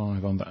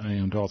 855 on the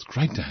AM dial. It's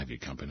great to have your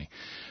company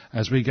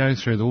as we go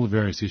through all the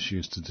various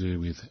issues to do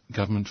with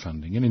government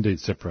funding and indeed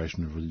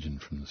separation of religion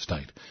from the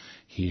state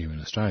here in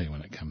Australia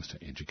when it comes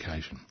to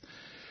education.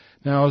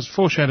 Now, I was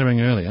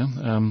foreshadowing earlier,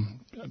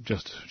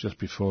 just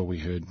before we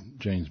heard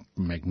Jean's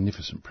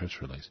magnificent press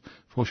release,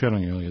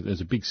 foreshadowing earlier,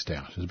 there's a big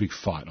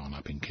fight on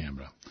up in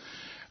Canberra.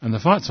 And the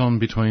fight's on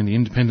between the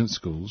independent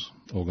schools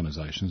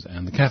organisations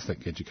and the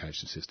Catholic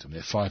education system.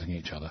 They're fighting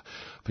each other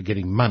for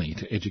getting money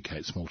to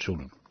educate small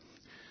children.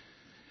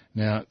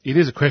 Now, it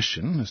is a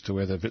question as to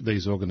whether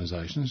these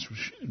organisations,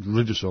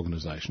 religious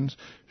organisations,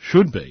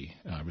 should be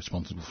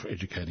responsible for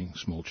educating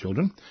small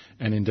children,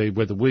 and indeed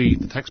whether we,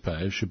 the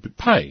taxpayers, should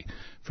pay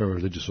for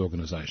religious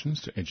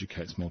organisations to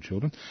educate small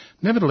children.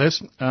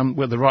 Nevertheless,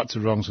 whether the rights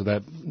or wrongs of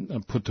that are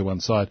put to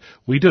one side,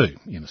 we do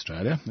in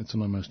Australia. It's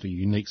almost a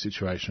unique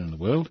situation in the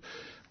world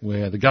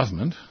where the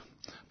government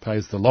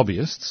pays the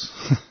lobbyists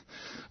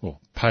or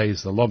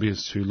pays the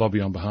lobbyists who lobby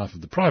on behalf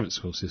of the private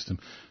school system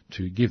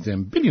to give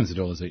them billions of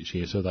dollars each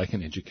year so they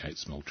can educate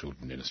small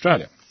children in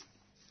Australia.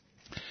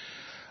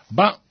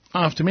 But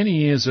after many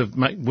years of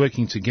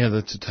working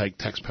together to take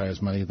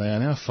taxpayers' money, they are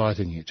now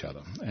fighting each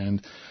other.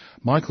 And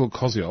Michael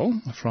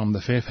Koziol from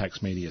the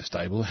Fairfax Media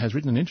Stable has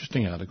written an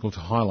interesting article to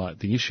highlight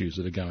the issues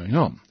that are going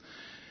on.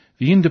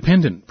 The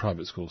independent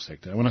private school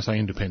sector, and when I say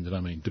independent, I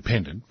mean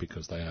dependent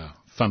because they are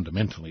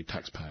fundamentally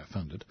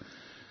taxpayer-funded.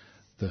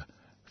 The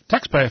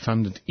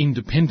taxpayer-funded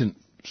independent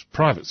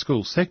private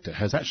school sector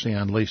has actually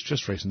unleashed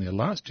just recently a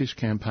last-ditch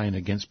campaign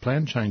against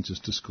planned changes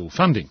to school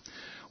funding,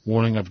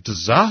 warning of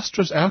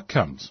disastrous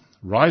outcomes,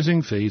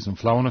 rising fees and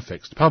flow-on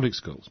effects to public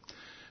schools.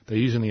 They're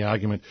using the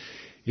argument,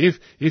 if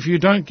you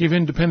don't give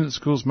independent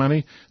schools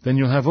money, then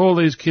you'll have all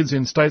these kids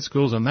in state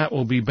schools and that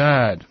will be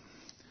bad.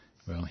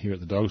 Well, here at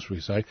the Dogs we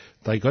say,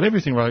 they got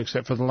everything right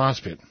except for the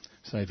last bit.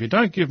 So if you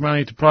don't give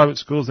money to private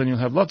schools, then you'll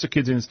have lots of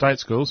kids in state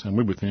schools, and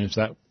we would finish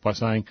that by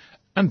saying,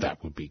 and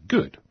that would be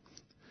good.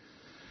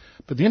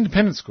 But the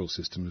independent school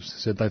system has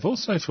said they've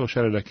also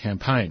foreshadowed a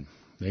campaign.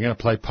 They're going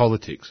to play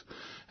politics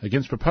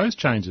against proposed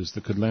changes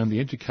that could land the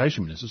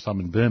Education Minister,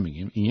 Simon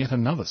Birmingham, in yet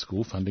another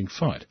school funding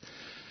fight,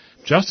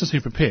 just as he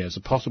prepares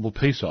a possible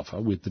peace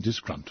offer with the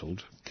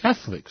disgruntled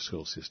Catholic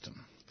school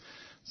system.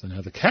 So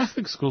now the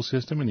Catholic school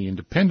system and the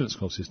independent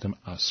school system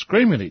are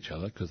screaming at each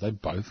other because they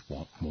both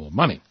want more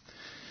money.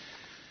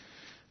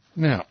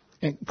 Now,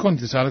 according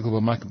to this article by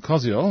Michael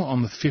Koziol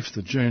on the 5th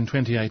of June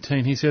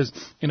 2018, he says,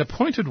 in a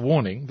pointed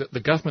warning that the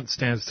government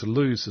stands to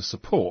lose the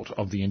support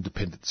of the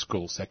independent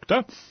school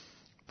sector,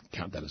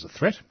 count that as a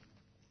threat,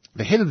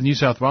 the head of the New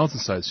South Wales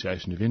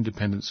Association of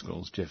Independent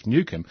Schools, Jeff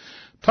Newcomb,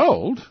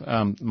 told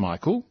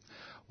Michael,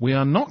 we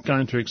are not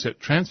going to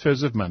accept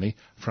transfers of money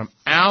from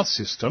our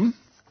system,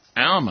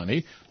 our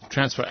money,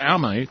 transfer our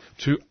money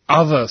to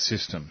other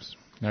systems.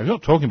 Now, he's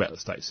not talking about the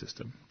state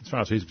system. As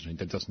far as he's concerned,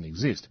 that doesn't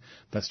exist.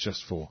 That's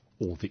just for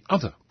all the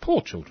other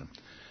poor children.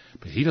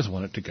 But he doesn't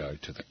want it to go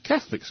to the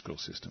Catholic school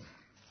system.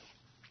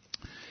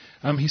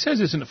 He says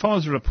this, and it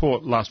follows a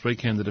report last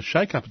weekend that a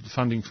shake-up of the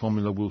funding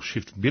formula will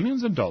shift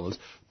billions of dollars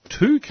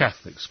to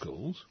Catholic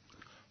schools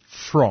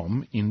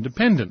from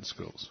independent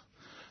schools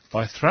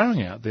by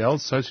throwing out the old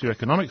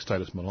socioeconomic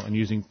status model and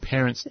using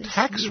parents'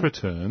 tax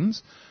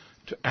returns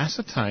to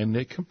ascertain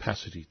their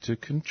capacity to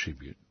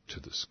contribute to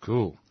the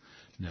school.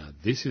 Now,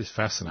 this is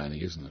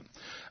fascinating, isn't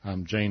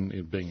it?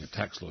 Jean, being a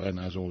tax lawyer,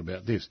 knows all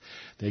about this.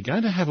 They're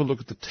going to have a look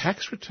at the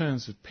tax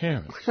returns of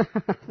parents.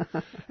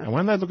 And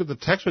when they look at the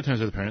tax returns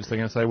of the parents, they're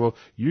going to say, well,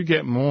 you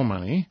get more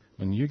money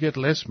and you get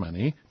less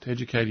money to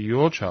educate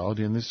your child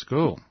in this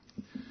school.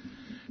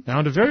 Now,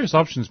 under various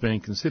options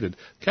being considered,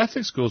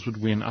 Catholic schools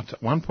would win up to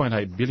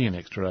 $1.8 billion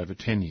extra over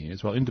 10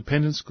 years, while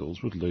independent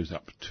schools would lose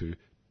up to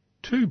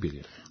 $2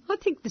 billion. I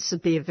think this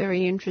would be a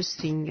very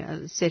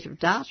interesting set of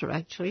data,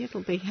 actually.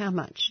 It'll be how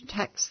much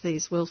tax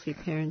these wealthy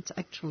parents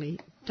actually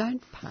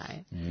don't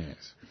pay.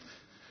 Yes.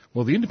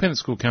 Well, the Independent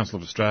School Council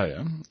of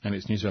Australia and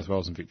its New South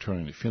Wales and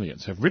Victorian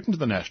affiliates have written to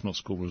the National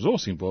School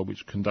Resourcing Board,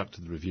 which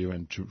conducted the review,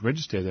 and to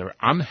register their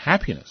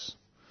unhappiness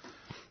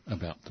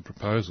about the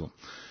proposal.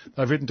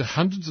 They've written to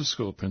hundreds of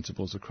school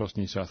principals across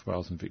New South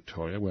Wales and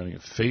Victoria, warning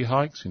of fee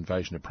hikes,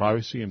 invasion of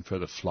privacy and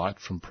further flight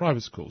from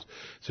private schools.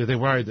 So they're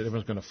worried that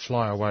everyone's going to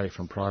fly away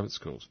from private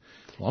schools.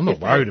 Well, I'm not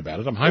worried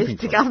about it. I'm hoping for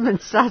it. If the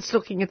government starts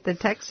looking at the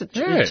tax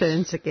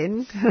returns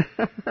again.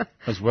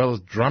 As well as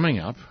drumming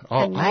up.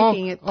 And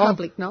making it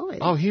public knowledge.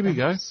 Oh, here we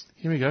go.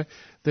 Here we go.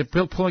 They're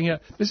pulling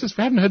out. We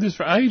haven't heard this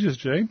for ages,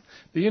 Jean.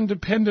 The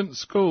independent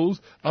schools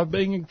are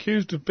being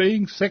accused of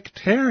being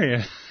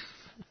sectarian.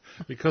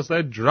 Because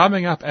they're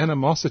drumming up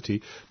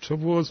animosity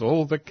towards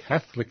all the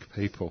Catholic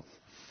people.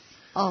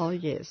 Oh,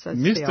 yes. That's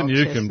Mr.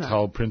 Newcomb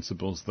told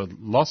principals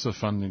that loss of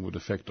funding would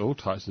affect all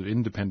types of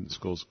independent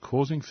schools,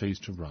 causing fees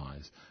to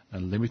rise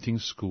and limiting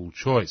school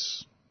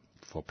choice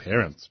for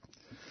parents.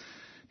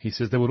 He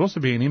says there would also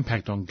be an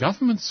impact on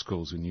government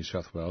schools in New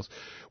South Wales,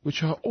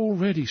 which are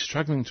already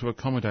struggling to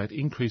accommodate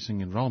increasing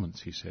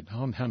enrolments, he said.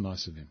 Oh, how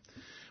nice of him.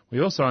 We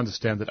also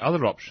understand that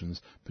other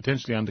options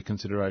potentially under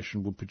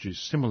consideration will produce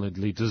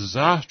similarly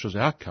disastrous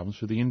outcomes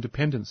for the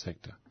independent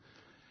sector.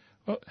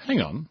 Well, hang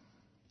on.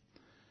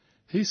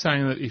 He's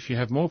saying that if you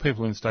have more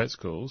people in state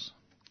schools,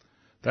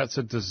 that's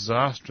a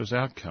disastrous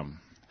outcome.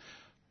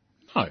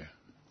 No.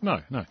 No.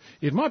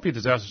 It might be a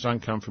disastrous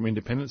outcome from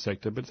independent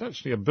sector, but it's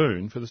actually a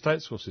boon for the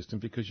state school system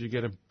because you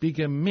get a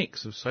bigger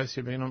mix of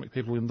socioeconomic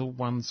people in the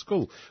one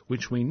school,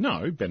 which we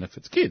know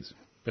benefits kids.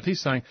 But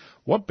he's saying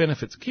what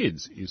benefits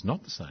kids is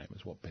not the same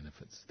as what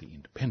benefits the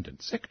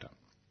independent sector.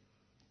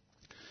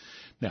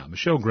 Now,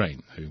 Michelle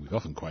Green, who we've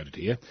often quoted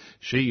here,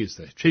 she is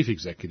the Chief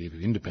Executive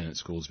of Independent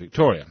Schools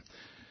Victoria.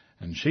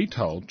 And she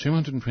told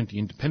 220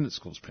 independent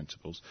schools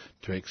principals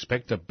to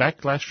expect a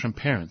backlash from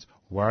parents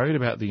worried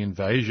about the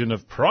invasion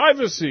of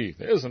privacy.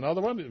 There's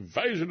another one,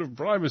 invasion of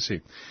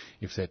privacy,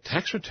 if their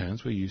tax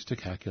returns were used to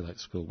calculate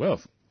school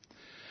wealth.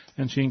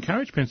 And she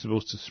encouraged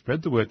principals to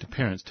spread the word to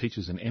parents,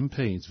 teachers and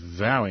MPs,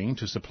 vowing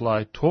to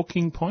supply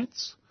talking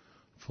points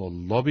for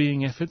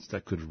lobbying efforts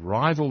that could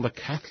rival the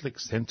Catholic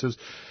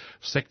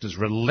sector's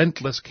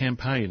relentless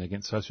campaign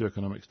against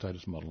socioeconomic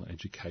status model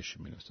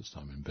Education Minister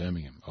Simon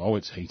Birmingham. Oh,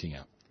 it's heating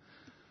up.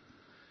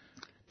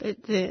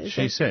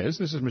 She says,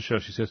 this is Michelle,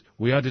 she says,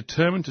 we are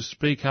determined to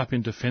speak up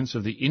in defence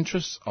of the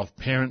interests of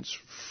parents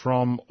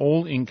from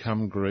all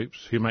income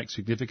groups who make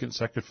significant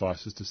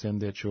sacrifices to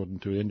send their children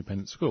to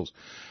independent schools.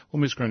 Well,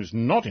 Ms Green is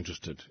not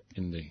interested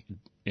in the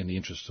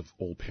interests of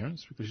all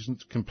parents because she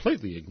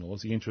completely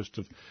ignores the interest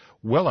of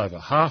well over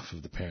half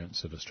of the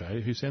parents of Australia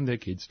who send their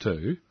kids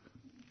to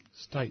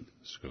state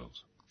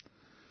schools.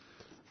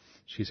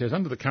 She says,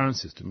 under the current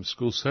system, a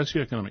school's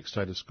socio-economic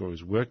status score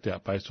is worked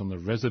out based on the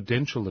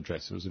residential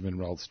addresses of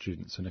enrolled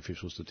students and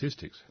official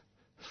statistics.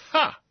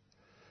 Ha!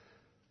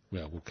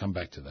 Well, we'll come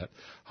back to that.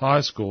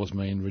 Higher scores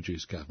mean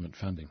reduced government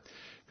funding.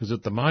 Because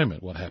at the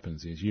moment what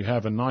happens is you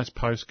have a nice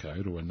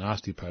postcode or a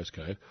nasty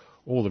postcode,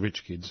 all the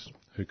rich kids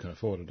who can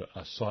afford it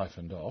are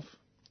siphoned off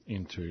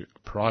into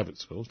private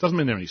schools. Doesn't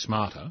mean they're any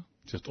smarter,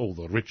 just all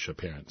the richer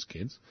parents'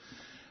 kids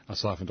are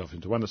siphoned off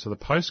into one. So the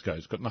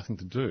postcode's got nothing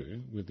to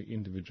do with the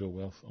individual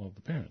wealth of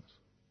the parents.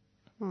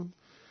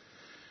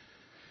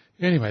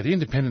 Anyway, the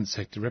independent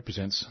sector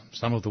represents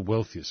some of the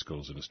wealthiest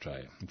schools in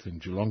Australia, including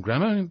Geelong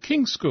Grammar and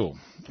King's School,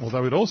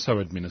 although it also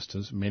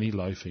administers many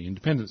low-fee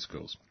independent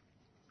schools.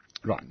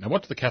 Right, now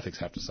what do the Catholics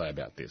have to say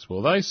about this?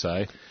 Well, they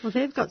say... Well,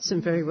 they've got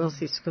some very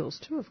wealthy schools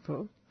too, of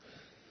course.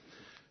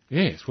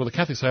 Yes, well, the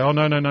Catholics say, oh,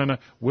 no,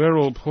 we're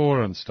all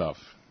poor and stuff.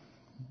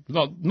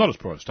 Not as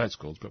poor as state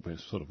schools, but we're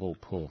sort of all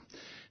poor.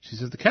 She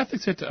says the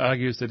Catholic sector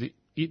argues that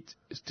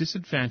it's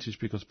disadvantaged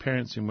because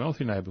parents in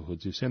wealthy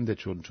neighbourhoods who send their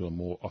children to a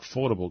more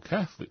affordable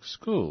Catholic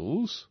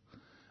schools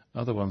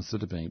are the ones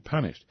that are being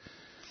punished.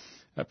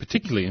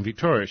 Particularly in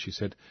Victoria, she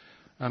said,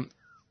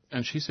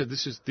 and she said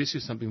this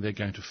is something they're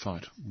going to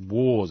fight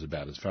wars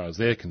about as far as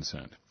they're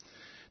concerned.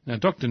 Now,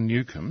 Dr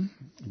Newcombe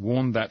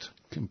warned that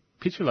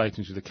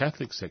capitulating to the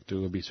Catholic sector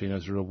will be seen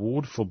as a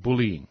reward for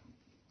bullying.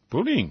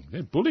 Bullying.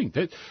 They're bullying.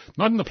 They're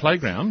not in the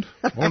playground.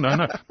 Oh,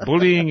 no.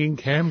 Bullying in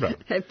Canberra.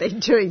 They've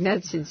been doing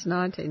that since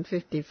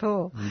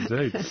 1954.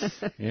 Indeed.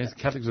 Yes,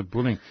 Catholics are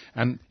bullying.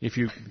 And if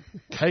you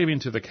cave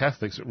into the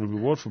Catholics, it will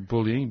reward for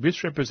bullying,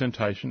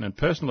 misrepresentation and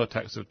personal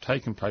attacks that have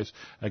taken place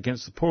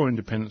against the poor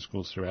independent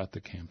schools throughout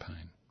the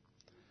campaign.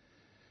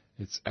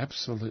 It's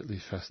absolutely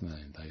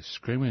fascinating. They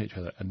scream at each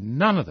other, and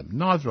neither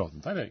of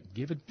them, they don't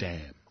give a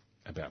damn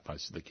about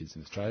most of the kids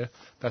in Australia.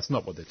 That's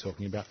not what they're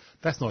talking about.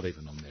 That's not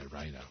even on their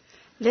radar.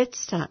 Let's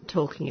start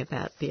talking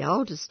about the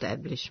old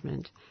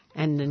establishment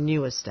and the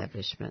new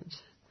establishment.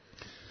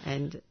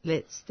 And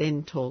let's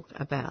then talk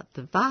about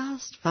the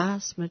vast,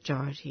 vast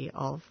majority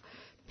of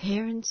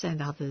parents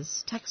and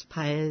others,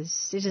 taxpayers,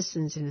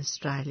 citizens in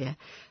Australia,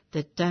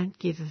 that don't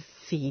give a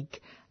fig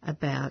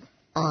about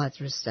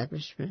either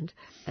establishment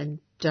and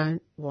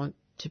don't want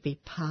to be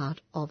part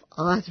of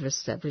either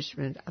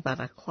establishment, but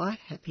are quite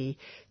happy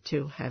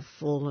to have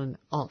fallen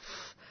off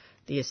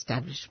the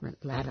establishment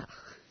ladder.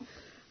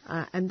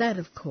 And that,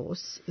 of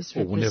course, is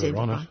represented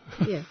by... We're never on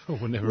it. Yeah.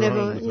 We're never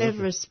on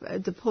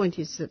it. The point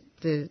is that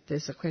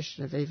there's a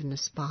question of even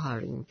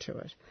aspiring to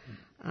it,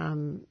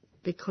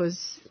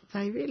 because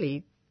they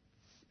really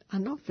are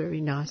not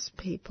very nice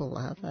people,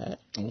 are they?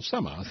 Well,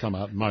 some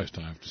are, most,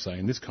 I have to say,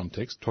 in this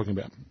context, talking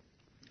about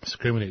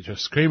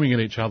screaming at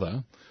each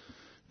other,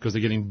 because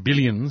they're getting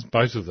billions,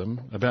 both of them,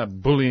 about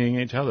bullying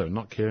each other and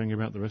not caring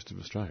about the rest of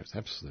Australia. It's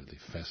absolutely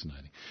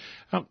fascinating.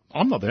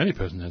 I'm not the only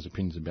person who has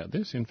opinions about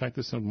this. In fact,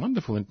 there's some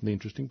wonderful and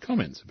interesting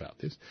comments about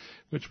this,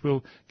 which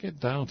we'll get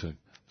Dale to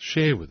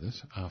share with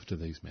us after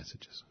these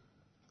messages.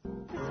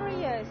 For 3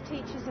 years,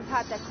 teachers have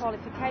had their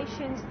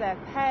qualifications, their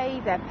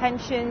pay, their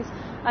pensions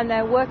and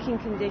their working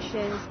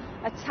conditions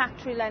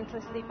attacked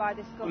relentlessly by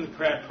this government. I'm the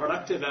proud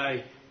product of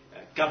a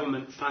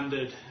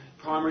government-funded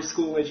primary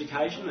school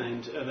education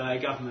and of a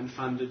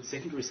government-funded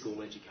secondary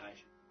school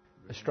education.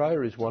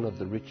 Australia is one of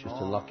the richest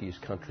and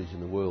luckiest countries in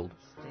the world,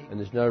 and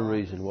there's no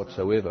reason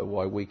whatsoever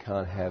why we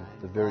can't have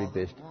the very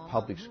best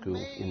public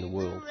schools in the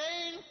world.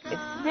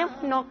 It's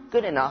simply not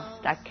good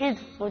enough that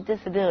kids with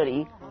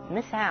disability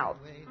miss out.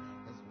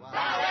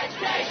 Our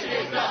education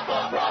is not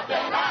for profit.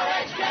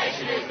 Our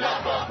education is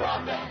not for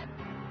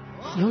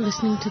profit. You're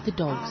listening to The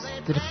Dogs,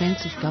 the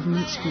defence of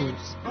government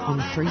schools on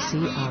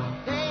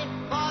 3CR.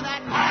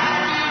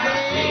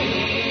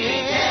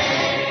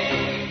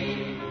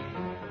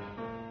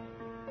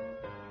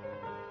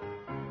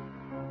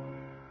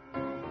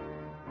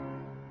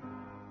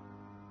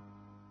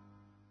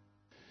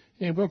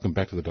 Yeah, welcome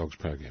back to the Dogs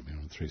program here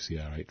on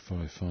 3CR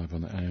 855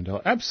 on the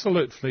AML.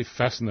 Absolutely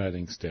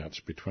fascinating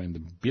stouch between the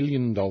 $1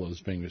 billion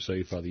being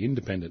received by the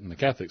independent and the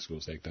Catholic school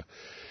sector.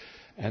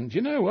 And you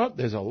know what?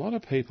 There's a lot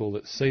of people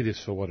that see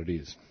this for what it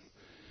is.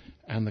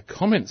 And the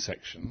comment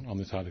section on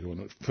this article, when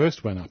it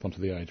first went up onto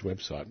the Age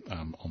website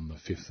on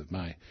the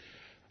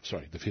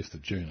 5th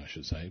of June, I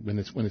should say, when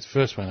it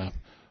first went up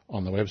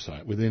on the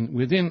website,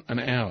 within an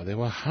hour there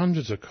were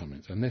hundreds of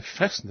comments, and they're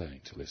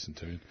fascinating to listen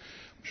to.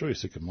 I'm sure you're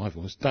sick of my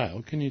voice.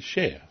 Dale, can you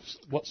share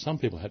what some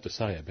people had to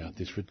say about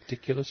this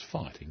ridiculous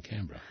fight in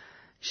Canberra?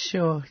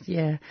 Sure,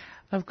 yeah.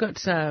 I've got,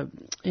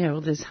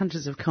 there's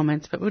hundreds of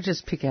comments, but we'll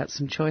just pick out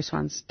some choice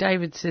ones.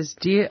 David says,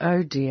 "Dear,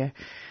 oh dear,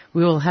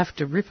 we will have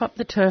to rip up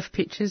the turf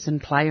pitches and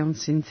play on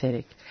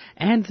synthetic,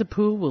 and the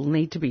pool will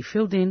need to be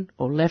filled in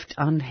or left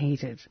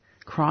unheated.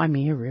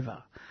 Crimea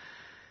River."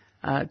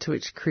 To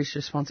which Chris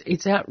responds,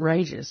 "It's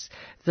outrageous.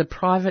 The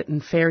private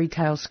and fairy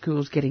tale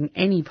schools getting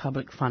any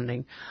public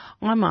funding.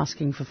 I'm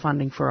asking for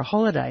funding for a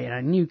holiday and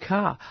a new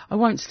car. I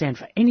won't stand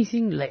for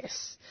anything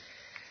less."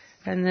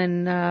 And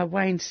then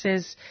Wayne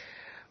says,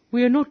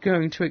 "We are not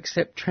going to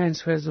accept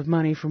transfers of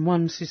money from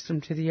one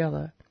system to the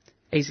other.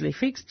 Easily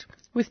fixed.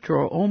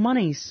 Withdraw all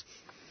monies."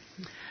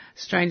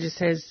 Stranger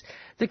says,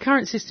 "The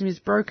current system is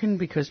broken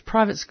because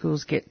private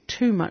schools get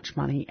too much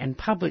money and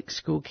public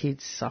school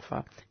kids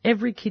suffer.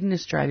 Every kid in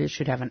Australia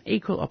should have an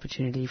equal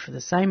opportunity for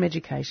the same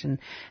education,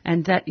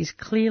 and that is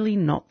clearly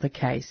not the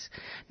case.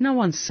 No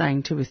one's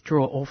saying to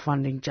withdraw all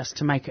funding just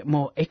to make it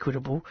more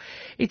equitable.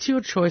 It's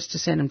your choice to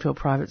send them to a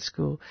private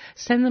school.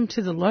 Send them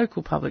to the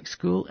local public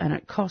school and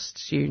it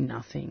costs you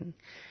nothing."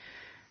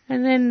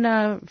 And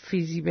then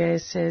Fizzy Bear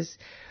says,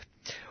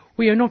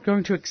 "We are not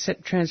going to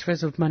accept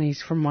transfers of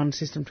monies from one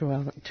system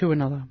to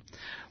another.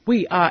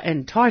 We are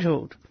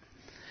entitled.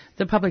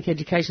 The public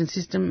education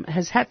system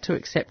has had to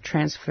accept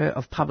transfer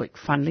of public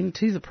funding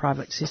to the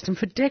private system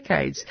for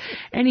decades.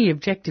 Any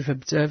objective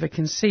observer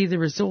can see the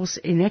resource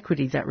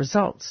inequity that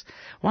results.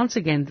 Once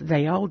again,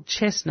 the old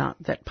chestnut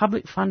that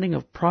public funding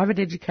of private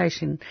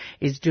education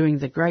is doing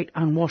the great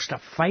unwashed a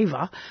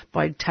favour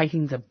by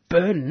taking the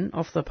burden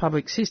off the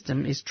public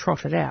system is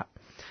trotted out.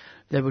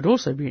 There would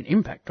also be an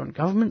impact on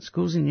government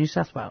schools in New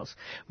South Wales,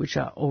 which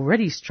are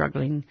already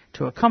struggling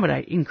to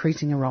accommodate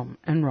increasing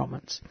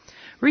enrolments.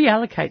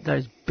 Reallocate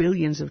those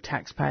billions of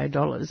taxpayer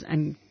dollars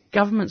and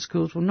government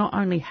schools will not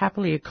only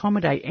happily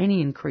accommodate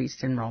any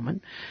increased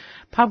enrolment,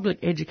 public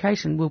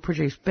education will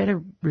produce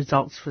better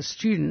results for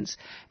students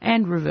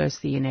and reverse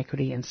the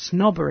inequity and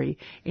snobbery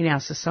in our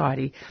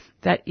society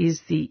that is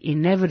the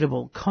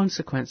inevitable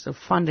consequence of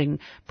funding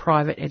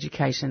private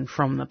education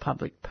from the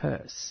public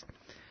purse."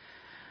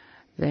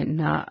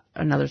 Then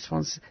another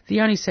response,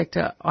 "The only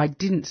sector I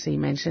didn't see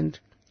mentioned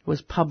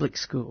was public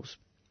schools.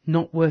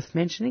 Not worth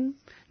mentioning,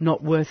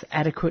 not worth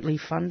adequately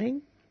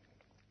funding."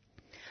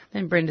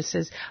 Then Brenda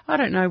says, "I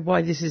don't know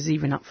why this is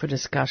even up for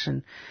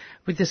discussion.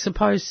 With the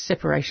supposed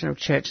separation of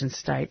church and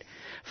state,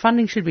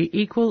 funding should be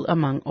equal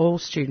among all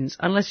students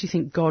unless you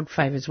think God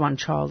favours one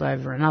child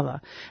over another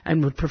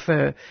and would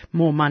prefer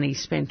more money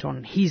spent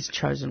on his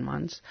chosen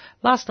ones.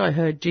 Last I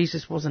heard,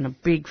 Jesus wasn't a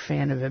big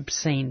fan of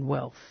obscene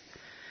wealth."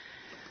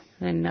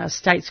 Then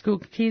state school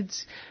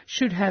kids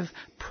should have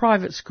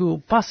private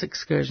school bus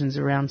excursions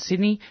around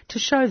Sydney to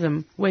show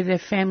them where their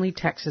family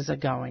taxes are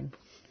going.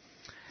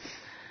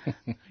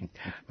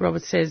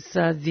 Robert says,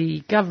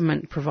 "The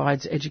government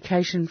provides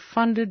education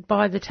funded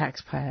by the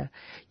taxpayer.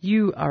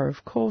 You are,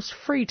 of course,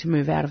 free to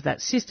move out of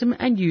that system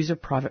and use a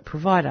private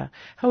provider.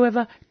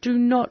 However, do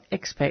not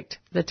expect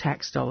the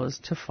tax dollars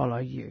to follow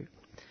you."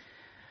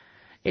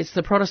 It's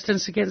the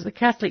Protestants against the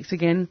Catholics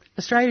again.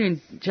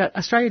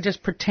 Australia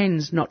just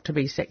pretends not to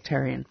be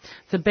sectarian.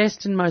 The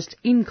best and most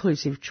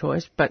inclusive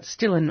choice, but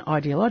still an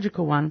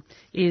ideological one,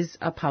 is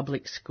a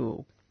public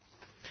school.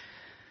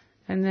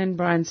 And then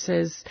Brian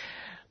says,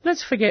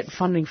 "Let's forget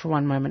funding for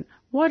one moment.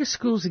 Why do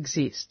schools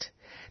exist?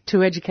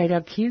 To educate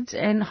our kids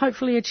and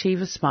hopefully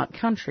achieve a smart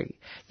country.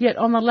 Yet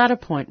on the latter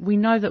point, we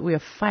know that we are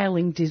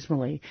failing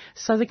dismally,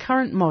 so the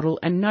current model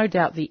and no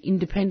doubt the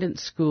independent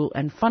school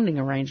and funding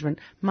arrangement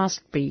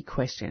must be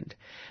questioned.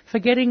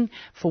 Forgetting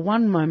for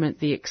one moment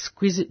the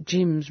exquisite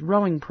gyms,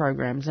 rowing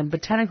programs and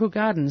botanical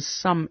gardens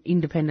some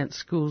independent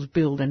schools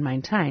build and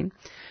maintain,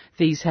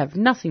 these have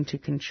nothing to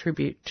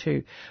contribute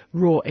to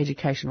raw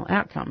educational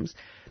outcomes.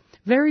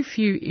 Very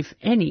few, if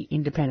any,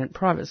 independent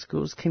private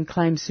schools can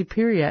claim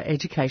superior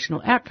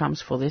educational outcomes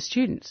for their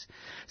students.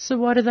 So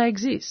why do they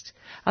exist?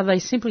 Are they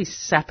simply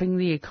sapping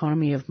the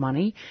economy of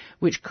money,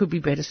 which could be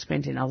better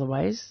spent in other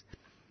ways?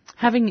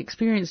 Having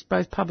experienced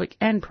both public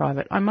and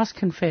private, I must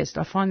confess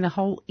I find the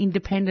whole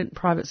independent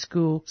private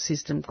school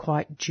system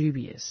quite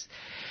dubious.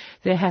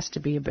 There has to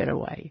be a better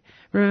way.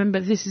 Remember,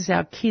 this is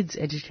our kids'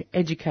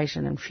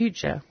 education and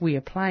future we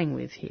are playing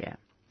with here.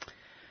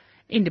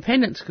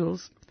 Independent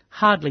schools,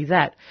 hardly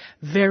that.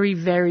 Very,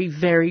 very,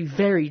 very,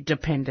 very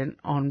dependent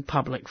on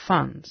public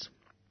funds.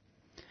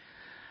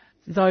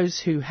 Those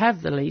who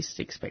have the least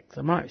expect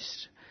the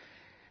most.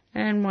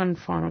 And one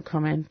final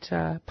comment,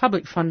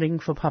 public funding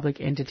for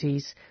public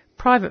entities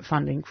private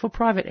funding for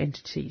private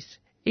entities.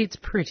 It's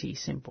pretty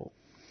simple.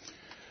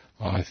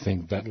 I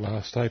think that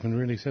last statement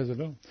really says it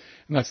all.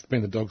 And that's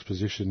been the Dogs'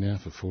 position now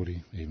for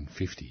 40, even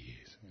 50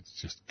 years.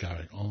 It's just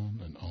going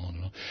on and on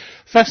and on.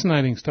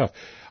 Fascinating stuff.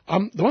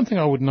 The one thing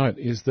I would note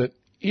is that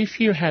if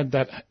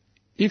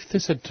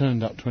this had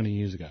turned up 20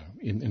 years ago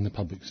in the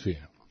public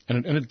sphere,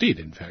 and it did,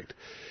 in fact,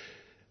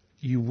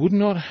 you would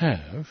not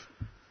have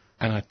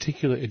an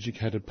articulate,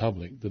 educated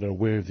public that are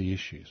aware of the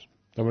issues.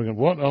 They were going,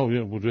 what? Oh,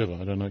 yeah, whatever,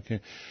 I don't know.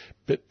 Care.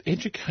 But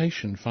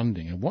education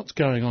funding and what's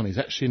going on is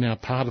actually now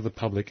part of the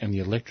public and the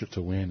electorate's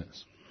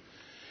awareness.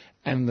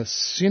 And the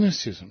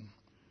cynicism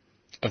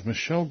of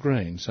Michelle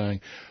Green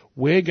saying,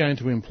 we're going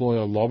to employ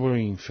a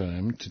lobbying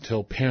firm to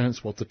tell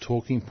parents what the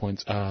talking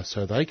points are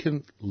so they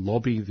can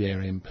lobby their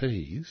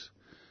MPs,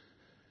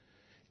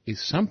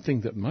 is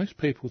something that most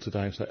people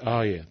today say,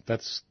 oh yeah,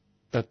 that's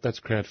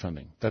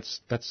crowdfunding.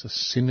 That's a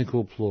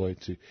cynical ploy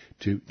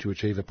to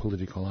achieve a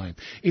political aim.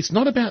 It's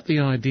not about the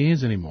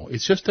ideas anymore.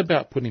 It's just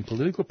about putting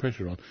political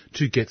pressure on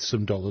to get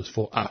some dollars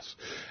for us.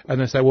 And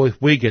they say, well, if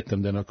we get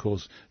them, then of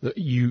course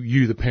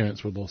you the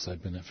parents will also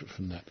benefit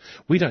from that.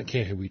 We don't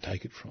care who we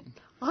take it from.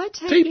 I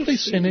take deeply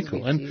issue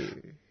cynical. with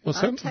you.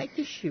 I take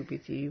that? issue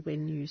with you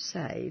when you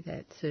say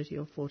that 30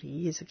 or 40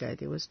 years ago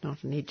there was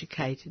not an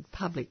educated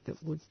public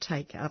that would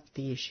take up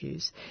the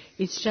issues.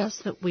 It's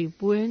just that we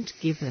weren't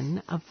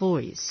given a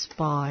voice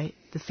by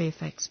the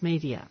Fairfax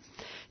media.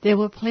 There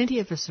were plenty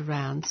of us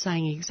around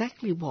saying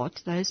exactly what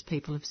those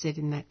people have said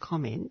in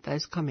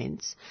those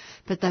comments,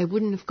 but they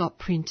wouldn't have got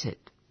printed.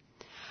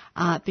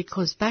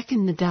 Because back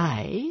in the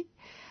day,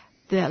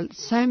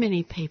 so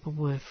many people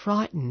were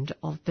frightened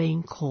of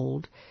being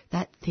called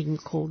that thing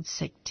called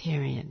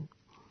sectarian.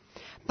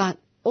 But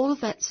all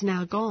of that's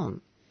now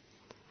gone.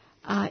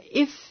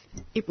 If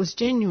it was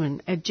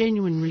a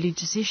genuine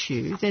religious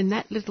issue, then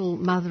that little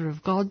Mother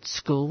of God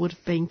school would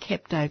have been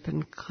kept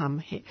open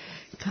come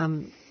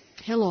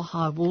hell or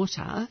high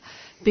water,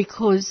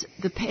 because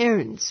the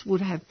parents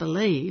would have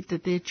believed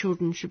that their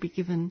children should be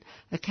given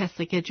a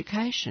Catholic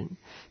education.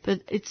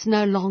 But it's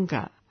no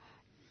longer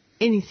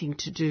anything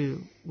to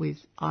do with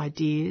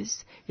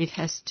ideas. It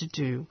has to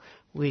do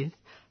with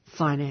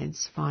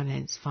finance,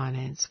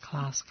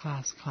 class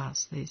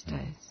these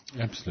days.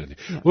 Absolutely.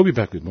 Yep. We'll be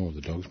back with more of the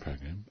Dogs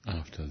program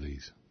after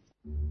these.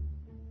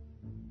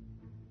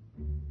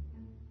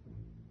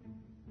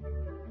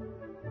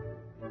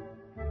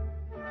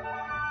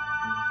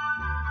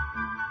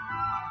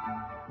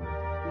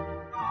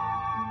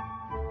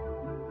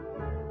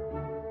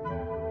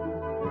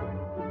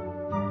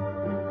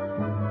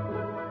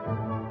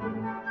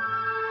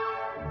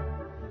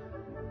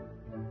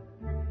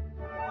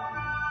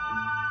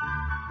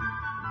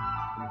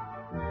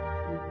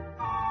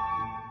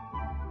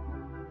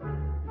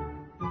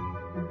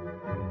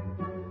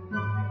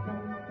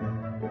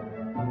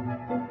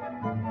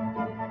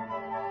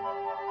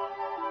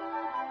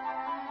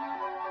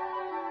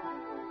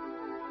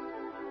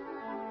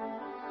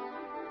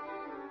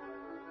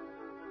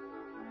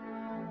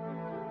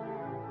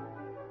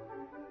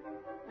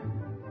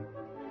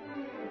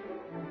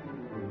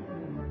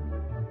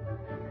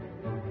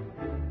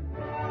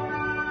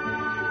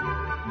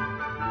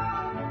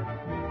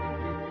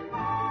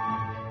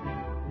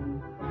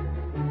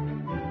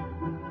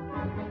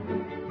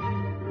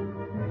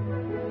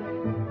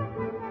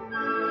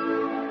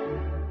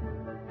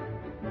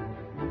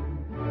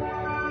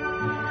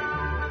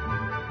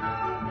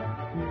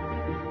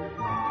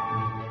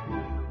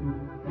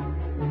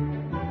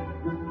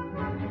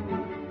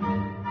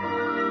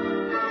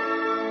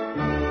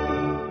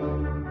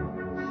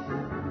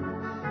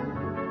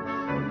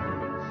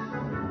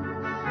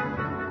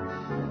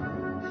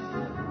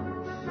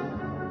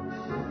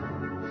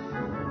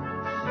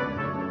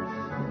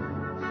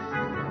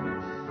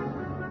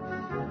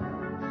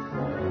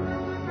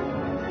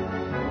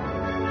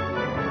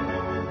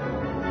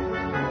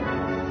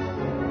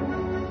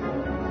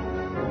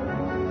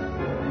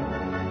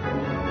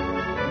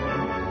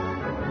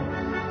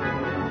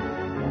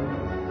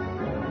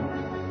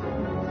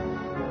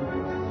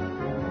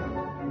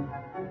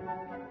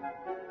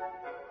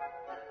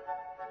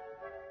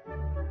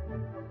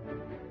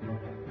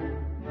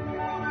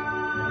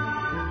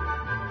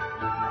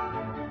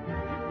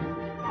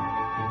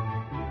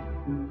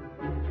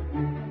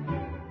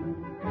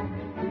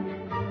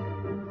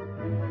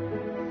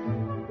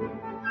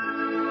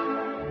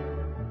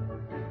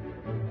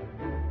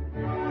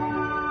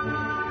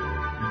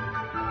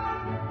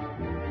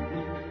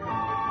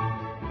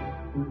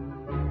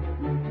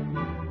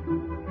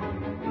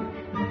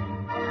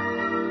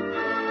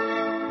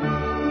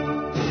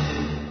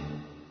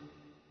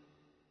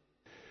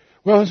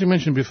 Well, as you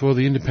mentioned before,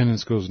 the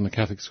independent schools and the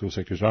Catholic school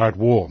sectors are at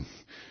war.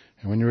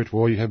 And when you're at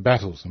war, you have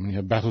battles. And when you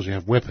have battles, you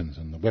have weapons,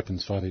 and the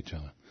weapons fight each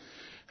other.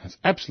 That's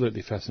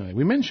absolutely fascinating.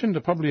 We mentioned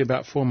probably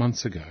about 4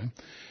 months ago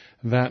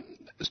that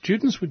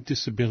students with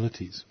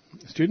disabilities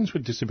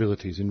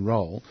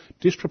enrol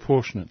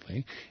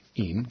disproportionately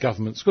in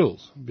government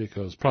schools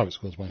because private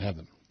schools won't have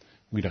them.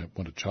 we don't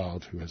want a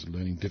child who has a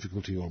learning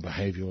difficulty or a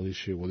behavioural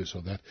issue or this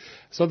or that,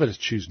 so they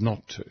just choose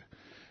not to.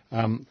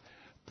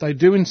 They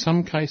do in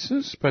some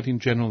cases, but in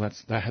general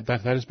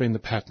that has been the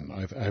pattern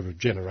over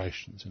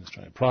generations in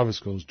Australia. Private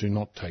schools do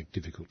not take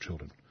difficult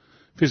children.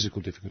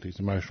 Physical difficulties,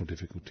 emotional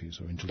difficulties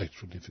or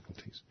intellectual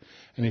difficulties.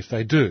 And if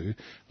they do,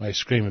 they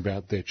scream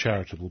about their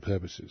charitable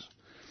purposes.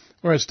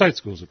 Whereas state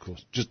schools, of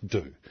course, just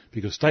do.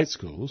 Because state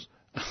schools,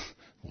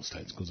 well,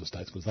 state schools are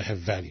state schools, they have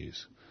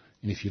values.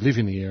 And if you live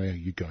in the area,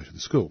 you go to the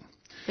school.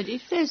 But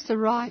if there's the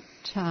right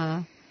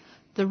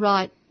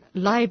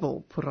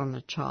label put on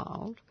a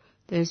child,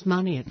 there's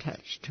money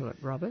attached to it,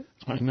 Robert.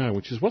 I know,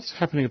 which is what's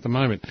happening at the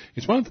moment.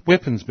 It's one of the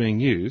weapons being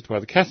used by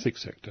the Catholic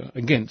sector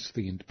against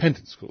the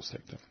independent school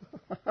sector.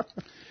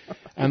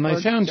 And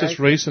they found just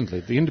recently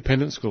the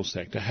independent school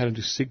sector had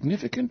a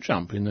significant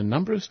jump in the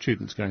number of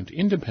students going to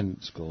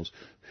independent schools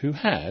who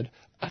had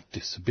a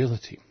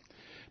disability.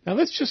 Now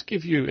let's just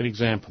give you an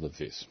example of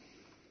this.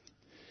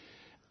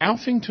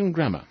 Alphington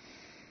Grammar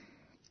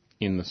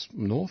in the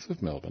north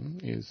of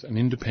Melbourne is an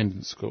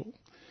independent school.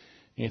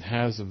 It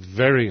has a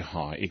very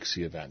high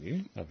ICSEA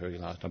value. A very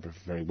large number of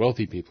very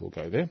wealthy people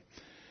go there.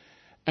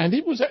 And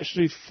it was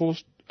actually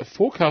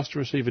forecast to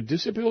receive a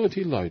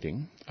disability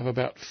loading of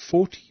about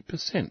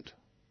 40%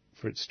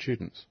 for its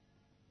students,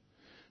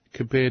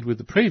 compared with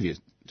the previous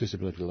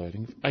disability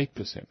loading of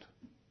 8%,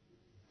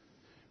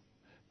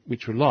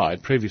 which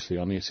relied previously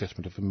on the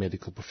assessment of a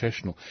medical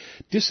professional.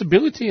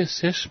 Disability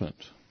assessment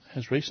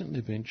has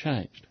recently been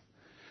changed.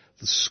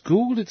 The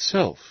school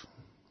itself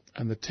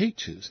and the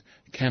teachers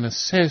can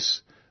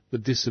assess the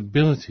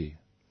disability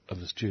of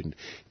the student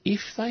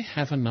if they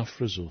have enough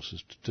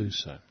resources to do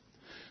so.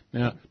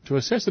 Now, to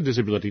assess the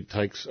disability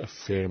takes a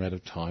fair amount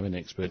of time and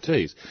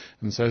expertise,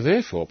 and so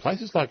therefore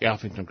places like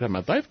Alphington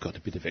Grammar, they've got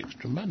a bit of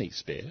extra money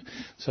spare,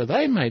 so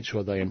they made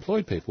sure they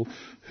employed people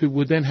who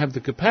would then have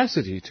the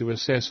capacity to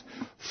assess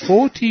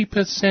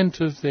 40%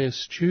 of their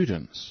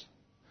students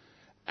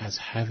as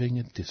having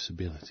a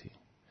disability.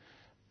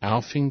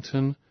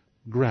 Alphington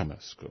Grammar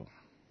School.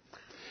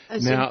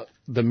 Now,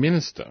 the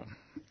Minister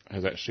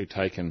has actually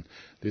taken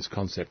this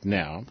concept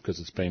now, because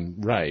it's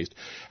been raised.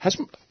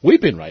 We've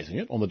been raising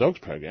it on the Dogs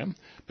program,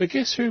 but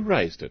guess who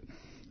raised it?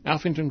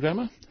 Alphington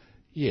Grammar?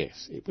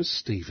 Yes, it was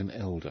Stephen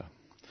Elder.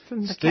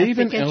 From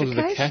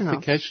the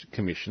Catholic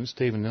Commission,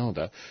 Stephen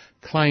Elder,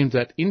 claimed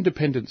that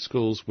independent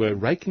schools were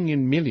raking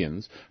in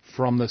millions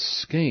from the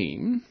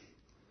scheme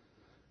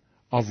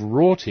of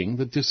rorting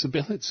the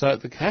disability. So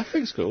the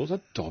Catholic schools are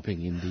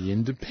dobbing in the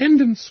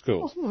independent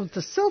schools. Oh,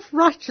 the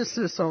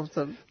self-righteousness of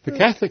them. The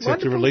Catholic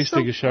sector released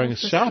figures showing a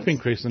sharp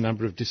increase in the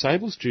number of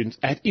disabled students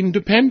at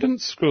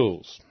independent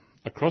schools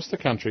across the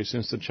country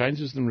since the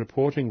changes in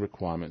reporting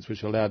requirements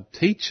which allowed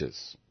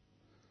teachers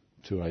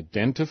to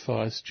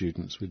identify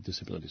students with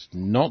disabilities.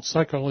 Not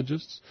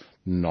psychologists,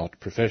 not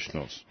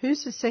professionals.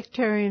 Who's the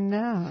sectarian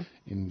now?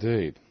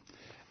 Indeed.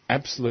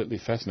 Absolutely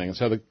fascinating. And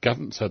so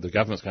the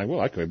government's going,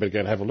 well, okay, we better go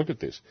and have a look at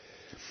this.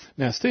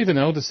 Now, Stephen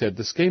Elder said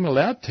the scheme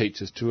allowed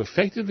teachers to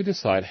effectively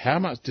decide how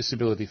much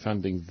disability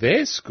funding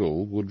their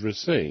school would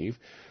receive,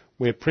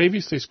 where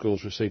previously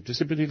schools received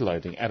disability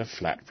loading at a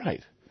flat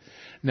rate.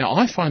 Now,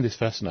 I find this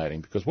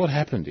fascinating because what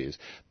happened is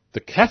the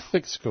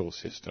Catholic school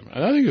system,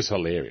 and I think it's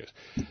hilarious,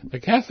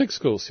 the Catholic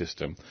school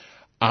system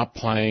are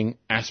playing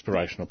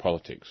aspirational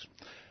politics.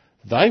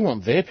 They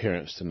want their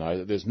parents to know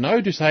that there's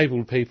no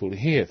disabled people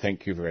here,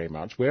 thank you very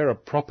much. We're a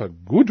proper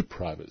good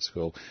private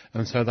school,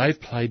 and so they've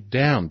played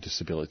down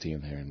disability in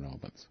their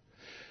enrolments.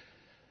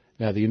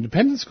 Now, the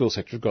independent school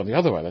sector have gone the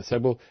other way. They say,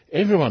 well,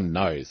 everyone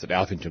knows that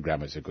Alphington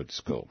Grammar is a good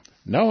school.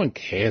 No one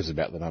cares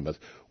about the numbers.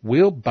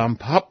 We'll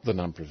bump up the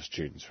number of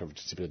students with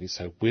disabilities,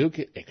 so we'll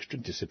get extra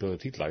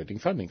disability loading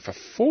funding for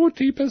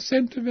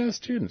 40% of our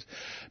students,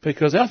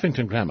 because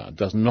Alphington Grammar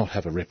does not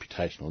have a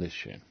reputational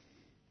issue.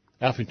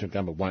 Alphington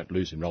Grammar won't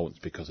lose enrolments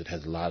because it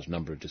has a large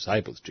number of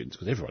disabled students,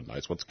 because everyone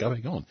knows what's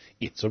going on.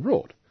 It's a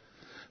rort.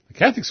 The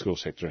Catholic school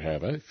sector,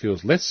 however,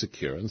 feels less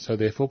secure and so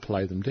therefore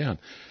play them down.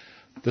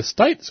 The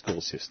state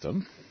school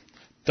system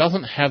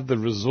doesn't have the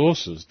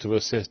resources to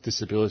assess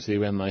disability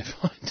when they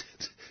find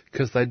it,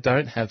 because they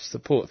don't have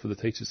support for the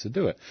teachers to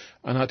do it.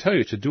 And I tell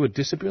you, to do a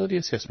disability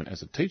assessment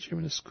as a teacher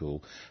in a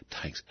school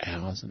takes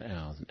hours and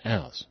hours and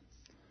hours.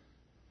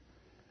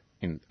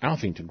 In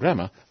Alphington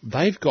Grammar,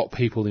 they've got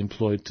people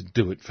employed to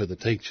do it for the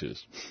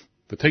teachers.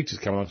 The teachers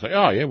come along and say,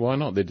 oh yeah, why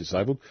not? They're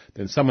disabled.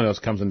 Then someone else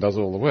comes and does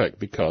all the work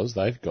because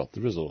they've got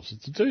the resources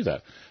to do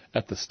that.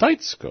 At the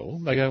state school,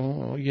 they go,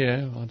 well,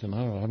 yeah, I don't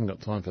know, I haven't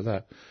got time for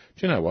that.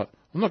 Do you know what?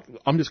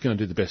 I'm just going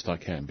to do the best I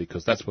can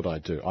because that's what I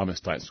do. I'm a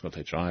state school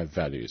teacher. I have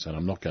values and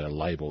I'm not going to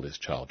label this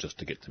child just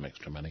to get some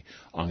extra money.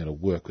 I'm going to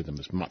work with them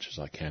as much as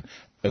I can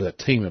with a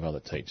team of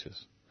other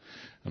teachers.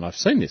 And I've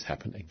seen this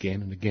happen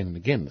again and again and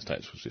again in the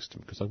state school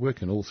system because I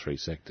work in all three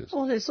sectors.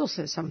 Well, there's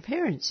also some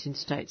parents in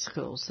state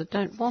schools that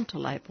don't want a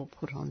label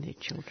put on their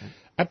children.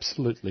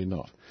 Absolutely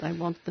not. They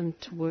want them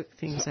to work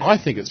things out.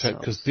 I think it's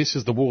because this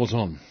is the war's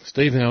on.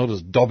 Stephen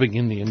Elder's dobbing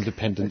in the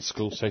independent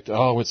school sector.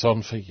 Oh, it's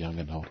on for young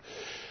and old.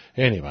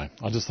 Anyway,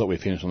 I just thought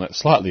we'd finish on that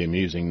slightly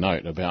amusing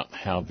note about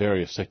how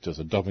various sectors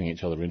are dobbing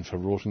each other in for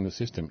rorting the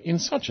system in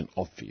such an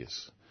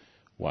obvious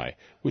way,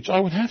 which I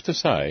would have to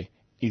say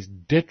is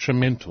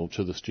detrimental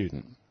to the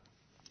student.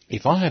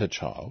 If I had a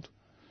child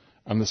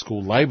and the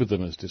school labelled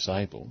them as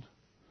disabled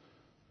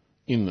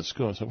in the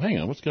school, I said, hang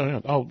on, what's going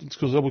on? Oh, it's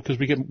because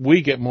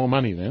we get more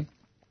money then,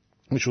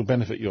 which will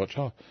benefit your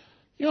child.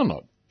 You're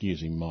not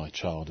using my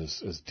child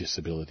as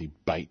disability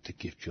bait to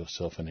gift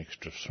yourself an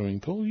extra swimming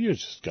pool. You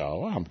just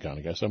go, oh, I'm going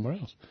to go somewhere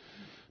else.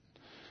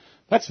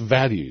 That's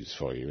values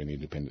for you in the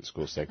independent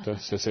school sector,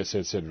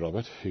 said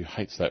Robert, who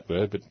hates that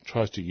word but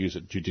tries to use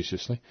it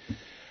judiciously.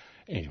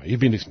 Anyway, you've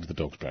been listening to the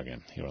Dogs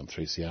program here on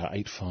 3CR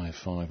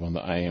 855 on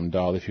the AM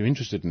dial. If you're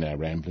interested in our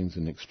ramblings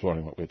and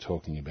exploring what we're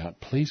talking about,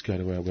 please go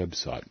to our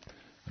website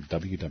at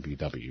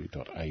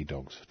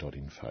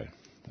www.adogs.info.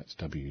 That's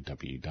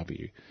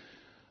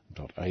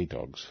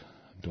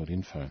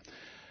www.adogs.info.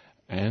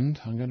 And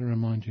I'm going to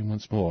remind you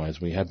once more, as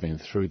we have been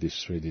through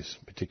this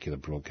particular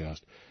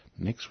broadcast,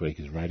 next week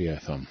is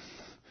Radiothon.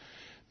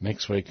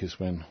 Next week is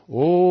when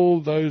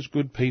all those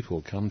good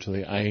people come to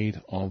the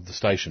aid of the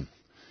station,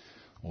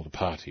 or the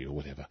party, or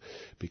whatever,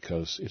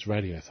 because it's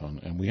Radiothon,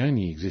 and we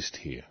only exist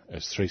here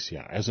as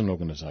 3CR, as an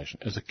organisation,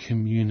 as a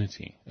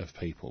community of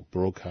people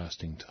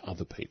broadcasting to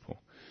other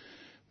people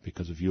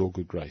because of your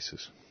good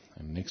graces.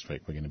 And next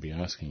week we're going to be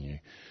asking you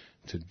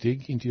to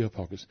dig into your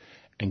pockets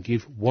and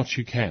give what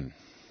you can.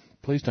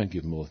 Please don't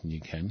give more than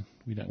you can.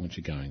 We don't want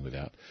you going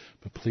without.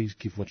 But please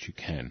give what you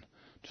can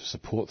to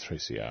support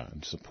 3CR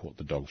and to support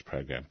the Dogs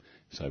program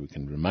so we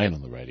can remain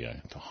on the radio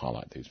to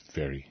highlight these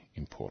very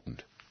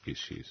important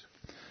issues.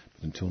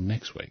 But until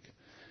next week,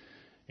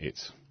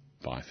 it's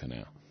bye for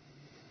now.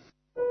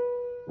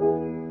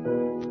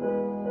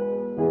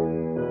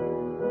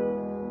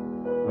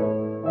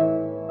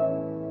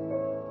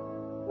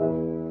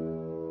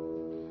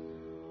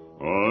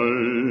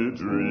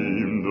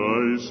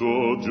 I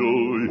saw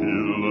Joe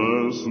here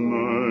last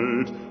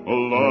night,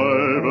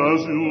 alive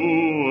as you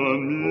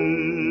and me.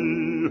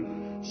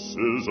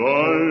 Says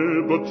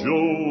I, but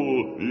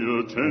Joe,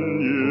 you're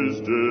 10 years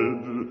dead.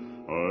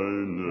 I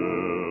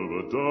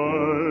never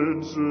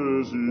died,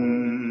 says he.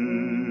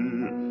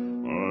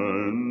 I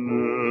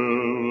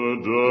never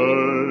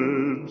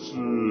died,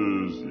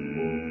 says he.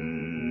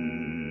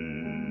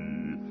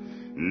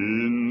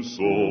 In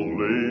Salt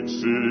Lake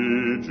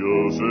City,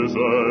 Joe, says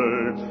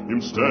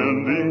I'm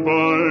standing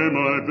by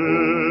my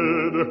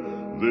bed.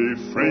 They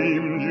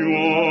framed you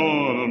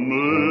on a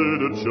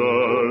murder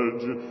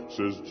charge,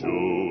 says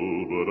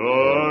Joe, but I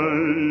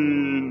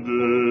ain't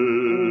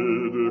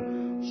dead.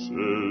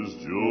 Says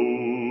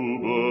Joe,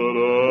 but I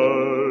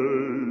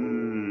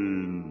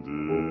ain't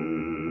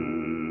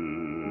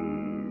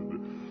dead.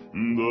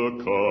 The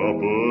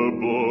copper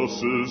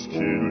bosses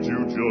killed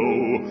you,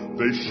 Joe.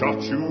 They shot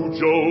you,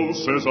 Joe,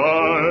 says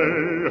I.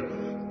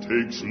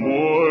 Takes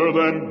more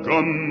than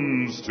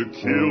guns to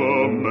kill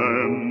a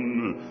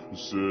man,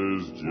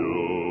 says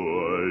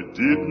Joe, I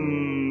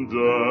didn't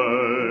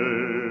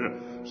die,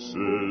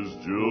 says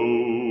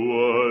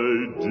Joe, I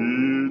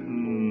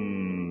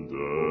didn't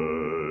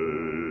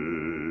die.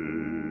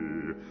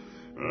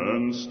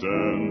 And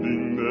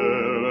standing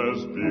there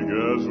as big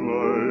as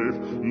life,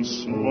 and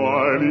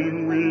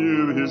smiling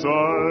with his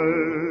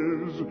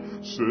eyes,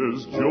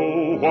 says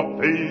Joe, what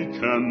they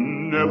can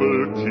never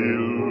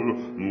kill,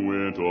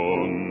 went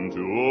on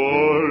to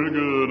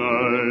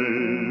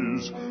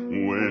organize,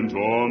 went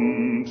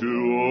on to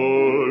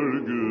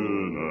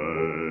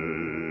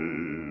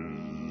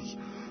organize.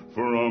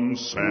 From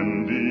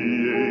San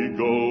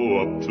Diego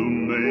up to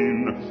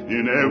Maine,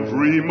 in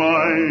every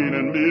mine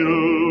and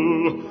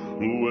mill,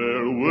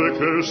 where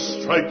workers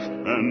strike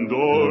and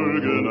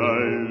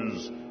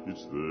organize,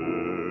 it's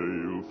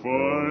there you'll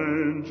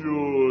find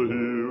your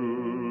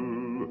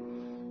hill.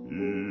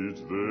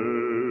 It's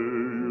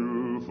there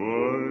you'll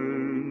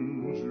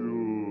find your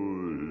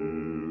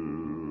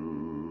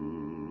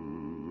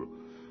hill.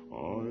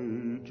 I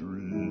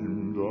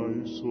dreamed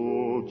I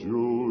saw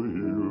Joe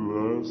here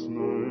last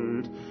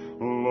night,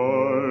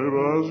 alive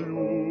as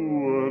you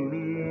and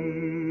me.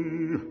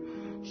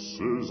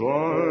 Says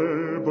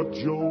I, but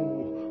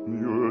Joe,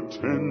 you're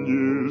 10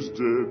 years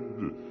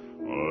dead.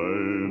 I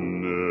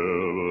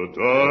never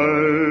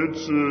died,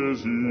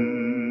 says he.